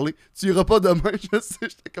t'en parler. Tu iras pas demain, je sais.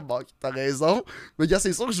 J'étais comme, bon, t'as raison. Mais gars,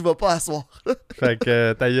 c'est sûr que je vais pas asseoir. Fait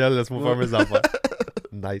que ta gueule, laisse-moi faire mes affaires.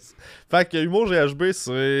 Nice. Fait que Humour GHB,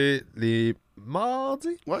 c'est les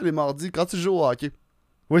mardis? Ouais, les mardis, quand tu joues au hockey.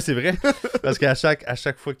 Oui, c'est vrai. Parce qu'à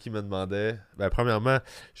chaque fois qu'il me demandait, ben, premièrement,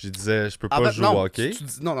 je disais, je peux pas jouer au hockey.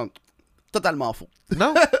 Non, totalement faux.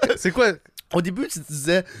 Non? C'est quoi? Au début, tu te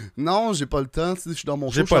disais, non, j'ai pas le temps, je suis dans mon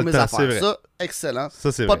show, J'ai je fais pas le mes temps, affaires. c'est vrai. Ça, excellent.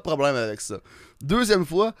 Ça, c'est pas vrai. de problème avec ça. Deuxième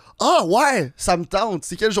fois, ah ouais, ça me tente.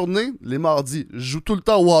 C'est quelle journée? Les mardis. Je joue tout le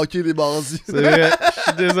temps au hockey les mardis. C'est vrai, je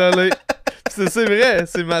suis désolé. C'est vrai,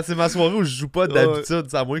 c'est ma soirée où je joue pas d'habitude,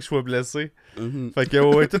 à moins que je sois blessé. Fait que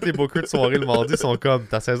ouais, toutes les bookers de soirée le mardi sont comme,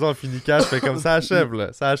 ta saison a fini quand? Je fais comme ça achève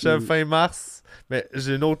là. Ça achève fin mars. Mais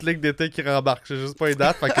j'ai une autre ligue d'été qui rembarque. J'ai juste pas les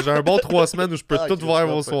dates. Fait que j'ai un bon 3 semaines où je peux tout voir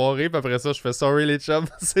vos soirées. Puis après ça, je fais sorry les chums.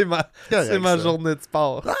 c'est ma journée de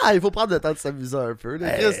sport. Ah, il faut prendre le temps de s'amuser un peu.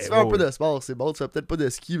 Chris, si tu fais un peu de sport, c'est bon. Tu fais peut-être pas de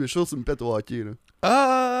ski, mais je suis sûr que tu me pètes au hockey.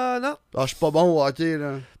 Là. Non. Ah, je suis pas bon au hockey.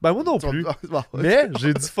 Là. Ben moi non plus. Mais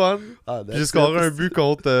j'ai du fun. J'ai scoré un but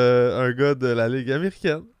contre un gars de la Ligue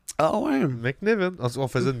américaine. Ah ouais? McNiven. On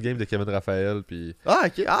faisait une game de Kevin Raphaël. Puis ah,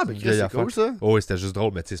 ok. Ah, ben c'est cool ça. Oh, oui, c'était juste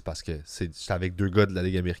drôle, mais tu sais, c'est parce que j'étais avec 2 gars de la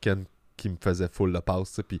Ligue américaine qui me faisaient full de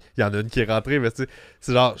passe. Puis il y en a une qui est rentrée, mais tu sais,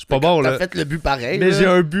 c'est genre, je suis pas bon là. T'as fait le but pareil. Mais là. j'ai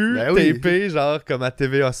un but oui. tapé, genre comme à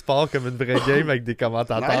TVA Sport, comme une vraie game avec des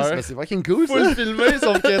commentateurs. Nice, c'est fucking cool ça. Faut le filmer,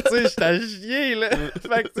 sauf que tu sais, j'étais à chier là.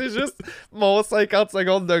 Fait que tu sais, juste mon 50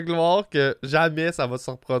 secondes de gloire que jamais ça va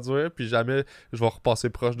se reproduire, puis jamais je vais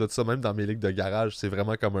repasser proche de ça, même dans mes ligues de garage. C'est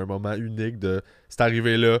vraiment comme un moment unique de c'est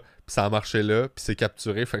arrivé là, puis ça a marché là, puis c'est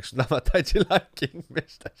capturé. Fait que je suis dans ma tête, j'ai la king, mais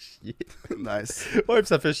j'étais à chier. Nice. Ouais, puis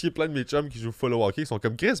ça fait chier plein de mes chums qui jouent full au hockey. Ils sont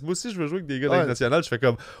comme Chris, moi aussi je veux jouer avec des gars de la Ligue nationale. Je fais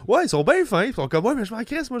comme, ouais, ils sont bien fins. Ils sont comme, ouais, mais je m'en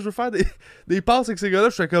Chris, moi je veux faire des passes avec ces gars-là.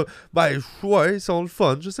 Je fais comme, ben, ouais, ils sont le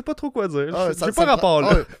fun. Je sais pas trop quoi dire. J'ai pas rapport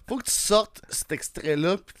là. Faut que tu sortes cet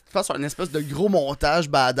extrait-là, puis que tu fasses un espèce de gros montage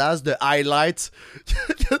badass de highlights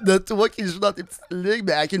de toi qui joues dans tes petites ligues,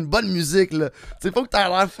 mais avec une bonne musique là. Tu sais, faut que t'aies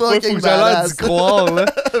l'air fucking faut que badass. j'ai l'air d'y croire là.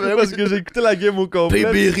 Parce que j'ai écouté la game au complet.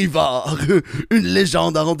 Bébé Rivard, une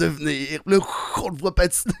légende en devenir. Là, on le voit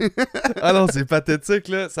patiner. Ah non, c'est pathétique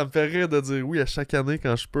là. Ça me fait rire de dire oui à chaque année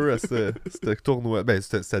quand je peux à ce tournoi. Ben,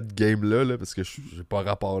 cette game-là, là, parce que j'ai pas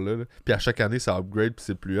rapport là. Puis à chaque année, ça upgrade puis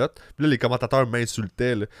c'est plus hot. Puis là, les commentateurs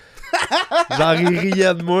m'insultaient là. Genre, ils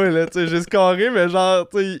riaient de moi là. Tu sais, j'ai scoré, mais genre,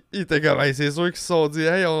 tu sais, ils étaient comme, hey, c'est sûr qu'ils se sont dit,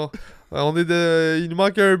 hey, il nous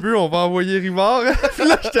manque un but, on va envoyer Rivard. Puis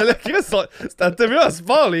là, j'étais là, Chris, c'est à TVA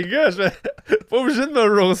Sport, les gars. Je suis pas obligé de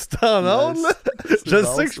me roaster en ondes, là. Je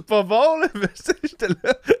sais que je suis pas bon, là, mais j'étais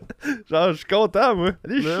là. Genre, je suis content, moi.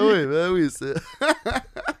 Allez, ben oui, c'est.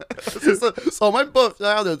 C'est ça. Ils sont même pas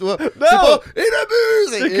fiers de toi. Non! C'est pas. Et le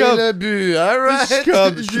but! C'est et comme... le but,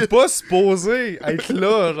 alright! Je suis pas supposé être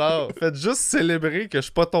là, genre. Faites juste célébrer que je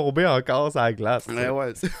suis pas tombé encore sur la glace. Mais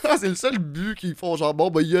ouais, c'est le seul but qu'ils font. Genre,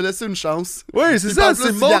 bon, ben, il a laissé une chance. Oui, c'est ça,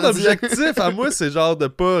 c'est mon objectif à moi, c'est genre de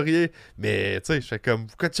pas rien. Mais, tu sais, je fais comme,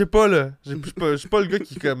 pourquoi tu sais pas, là? Je suis pas le gars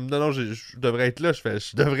qui, comme, non, je devrais être là.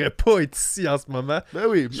 Je devrais pas être ici en ce moment. Ben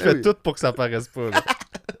oui, je fais tout pour que ça paraisse pas, là.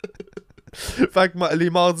 Fait que les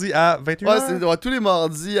mardis à 21h. Ouais, tous les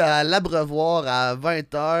mardis à l'Abreuvoir à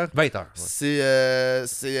 20h. 20h. Ouais.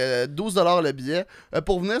 C'est 12$ le billet.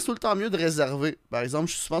 Pour venir, c'est tout le temps mieux de réserver. Par exemple,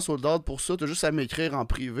 je suis souvent sold out pour ça. T'as juste à m'écrire en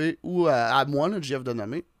privé ou à moi, le GF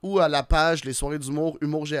Denommée, ou à la page Les Soirées d'humour,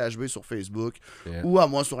 Humour GHB sur Facebook, ou à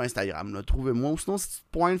moi sur Instagram. Là. Trouvez-moi. Ou sinon, si tu te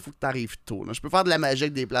pointes, il faut que t'arrives tôt. Là. Je peux faire de la magie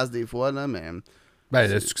avec des places des fois, là, mais. Ben,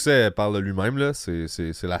 le succès parle de lui-même, là.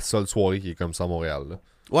 C'est la seule soirée qui est comme ça à Montréal, là.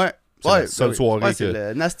 Ouais. C'est la seule soirée c'est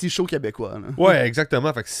le nasty show québécois. Là. Ouais,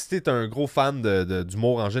 exactement. Fait que si t'es un gros fan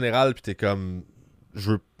d'humour en général, pis t'es comme,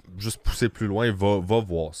 je veux juste pousser plus loin, va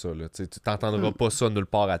voir ça. Là. Tu t'entendras pas ça nulle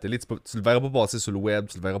part à la télé. Tu le verras pas passer sur le web,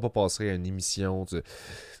 tu le verras pas passer à une émission.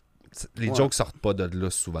 Les jokes sortent pas de là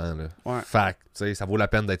souvent. Là. Ouais. Fait que, ça vaut la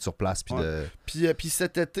peine d'être sur place. Puis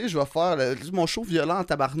cet été, je vais faire mon show violent en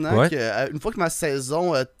tabarnak. Une fois que ma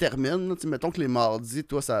saison termine, mettons que les mardis,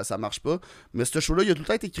 toi, ça marche pas. Mais ce show-là, il a tout le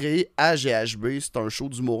temps été créé à GHB. C'est un show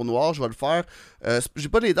d'humour noir. Je vais le faire. J'ai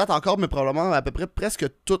pas les dates encore, mais probablement à peu près presque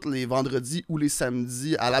tous les vendredis ou les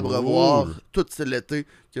samedis à l'Abreuvoir, tout l'été.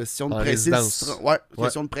 Question de presser le citron. Ouais,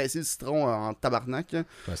 question de presser le citron en tabarnak. Ouais,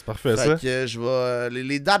 c'est parfait, fait ça. Que je vais.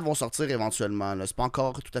 Les dates vont sortir éventuellement. Là. C'est pas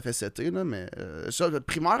encore tout à fait cet été, là, mais ça,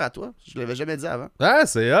 primeur à toi. Je l'avais jamais dit avant. Ah,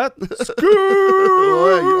 c'est hot! Scoop!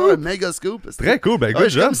 ouais, méga scoop. Très cool, ben good je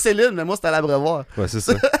suis job. comme Céline, mais moi c'était à l'Abreuvoir. Ouais, c'est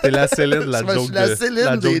ça. T'es la Céline de la joke je suis la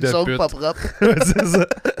Céline des jokes pas propres. Ouais, c'est ça.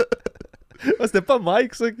 Ah, c'était pas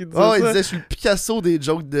Mike, ça, qui disait Oh, ça? il disait, je suis le Picasso des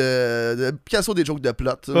jokes Picasso des jokes de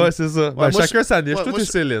plot. Ouais, c'est ça. Ouais, moi, chacun sa niche. ouais, Toi, moi, t'es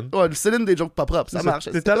Céline. Ouais, le Céline des jokes pas propres, ça marche.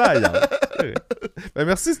 T'es allé ailleurs. Ben,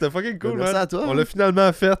 merci, c'était fucking cool, Merci man. à toi. On l'a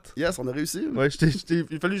finalement fait. Yes, on a réussi. Ouais,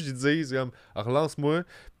 il fallait que je lui dise, comme, relance-moi,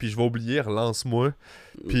 puis je vais oublier, relance-moi.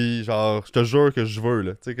 Puis genre, je te jure que je veux,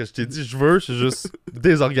 là. Tu sais, que je t'ai dit, je veux, je suis juste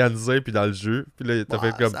désorganisé, puis dans le jeu. Puis là, t'as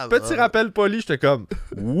fait comme, petit rappel poli, j'étais comme,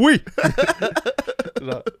 oui!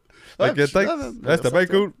 Genre, Ouais, fait que, là, c'était bien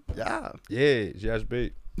cool. Yeah. Yeah, GHB.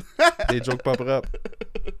 Des jokes pas propres.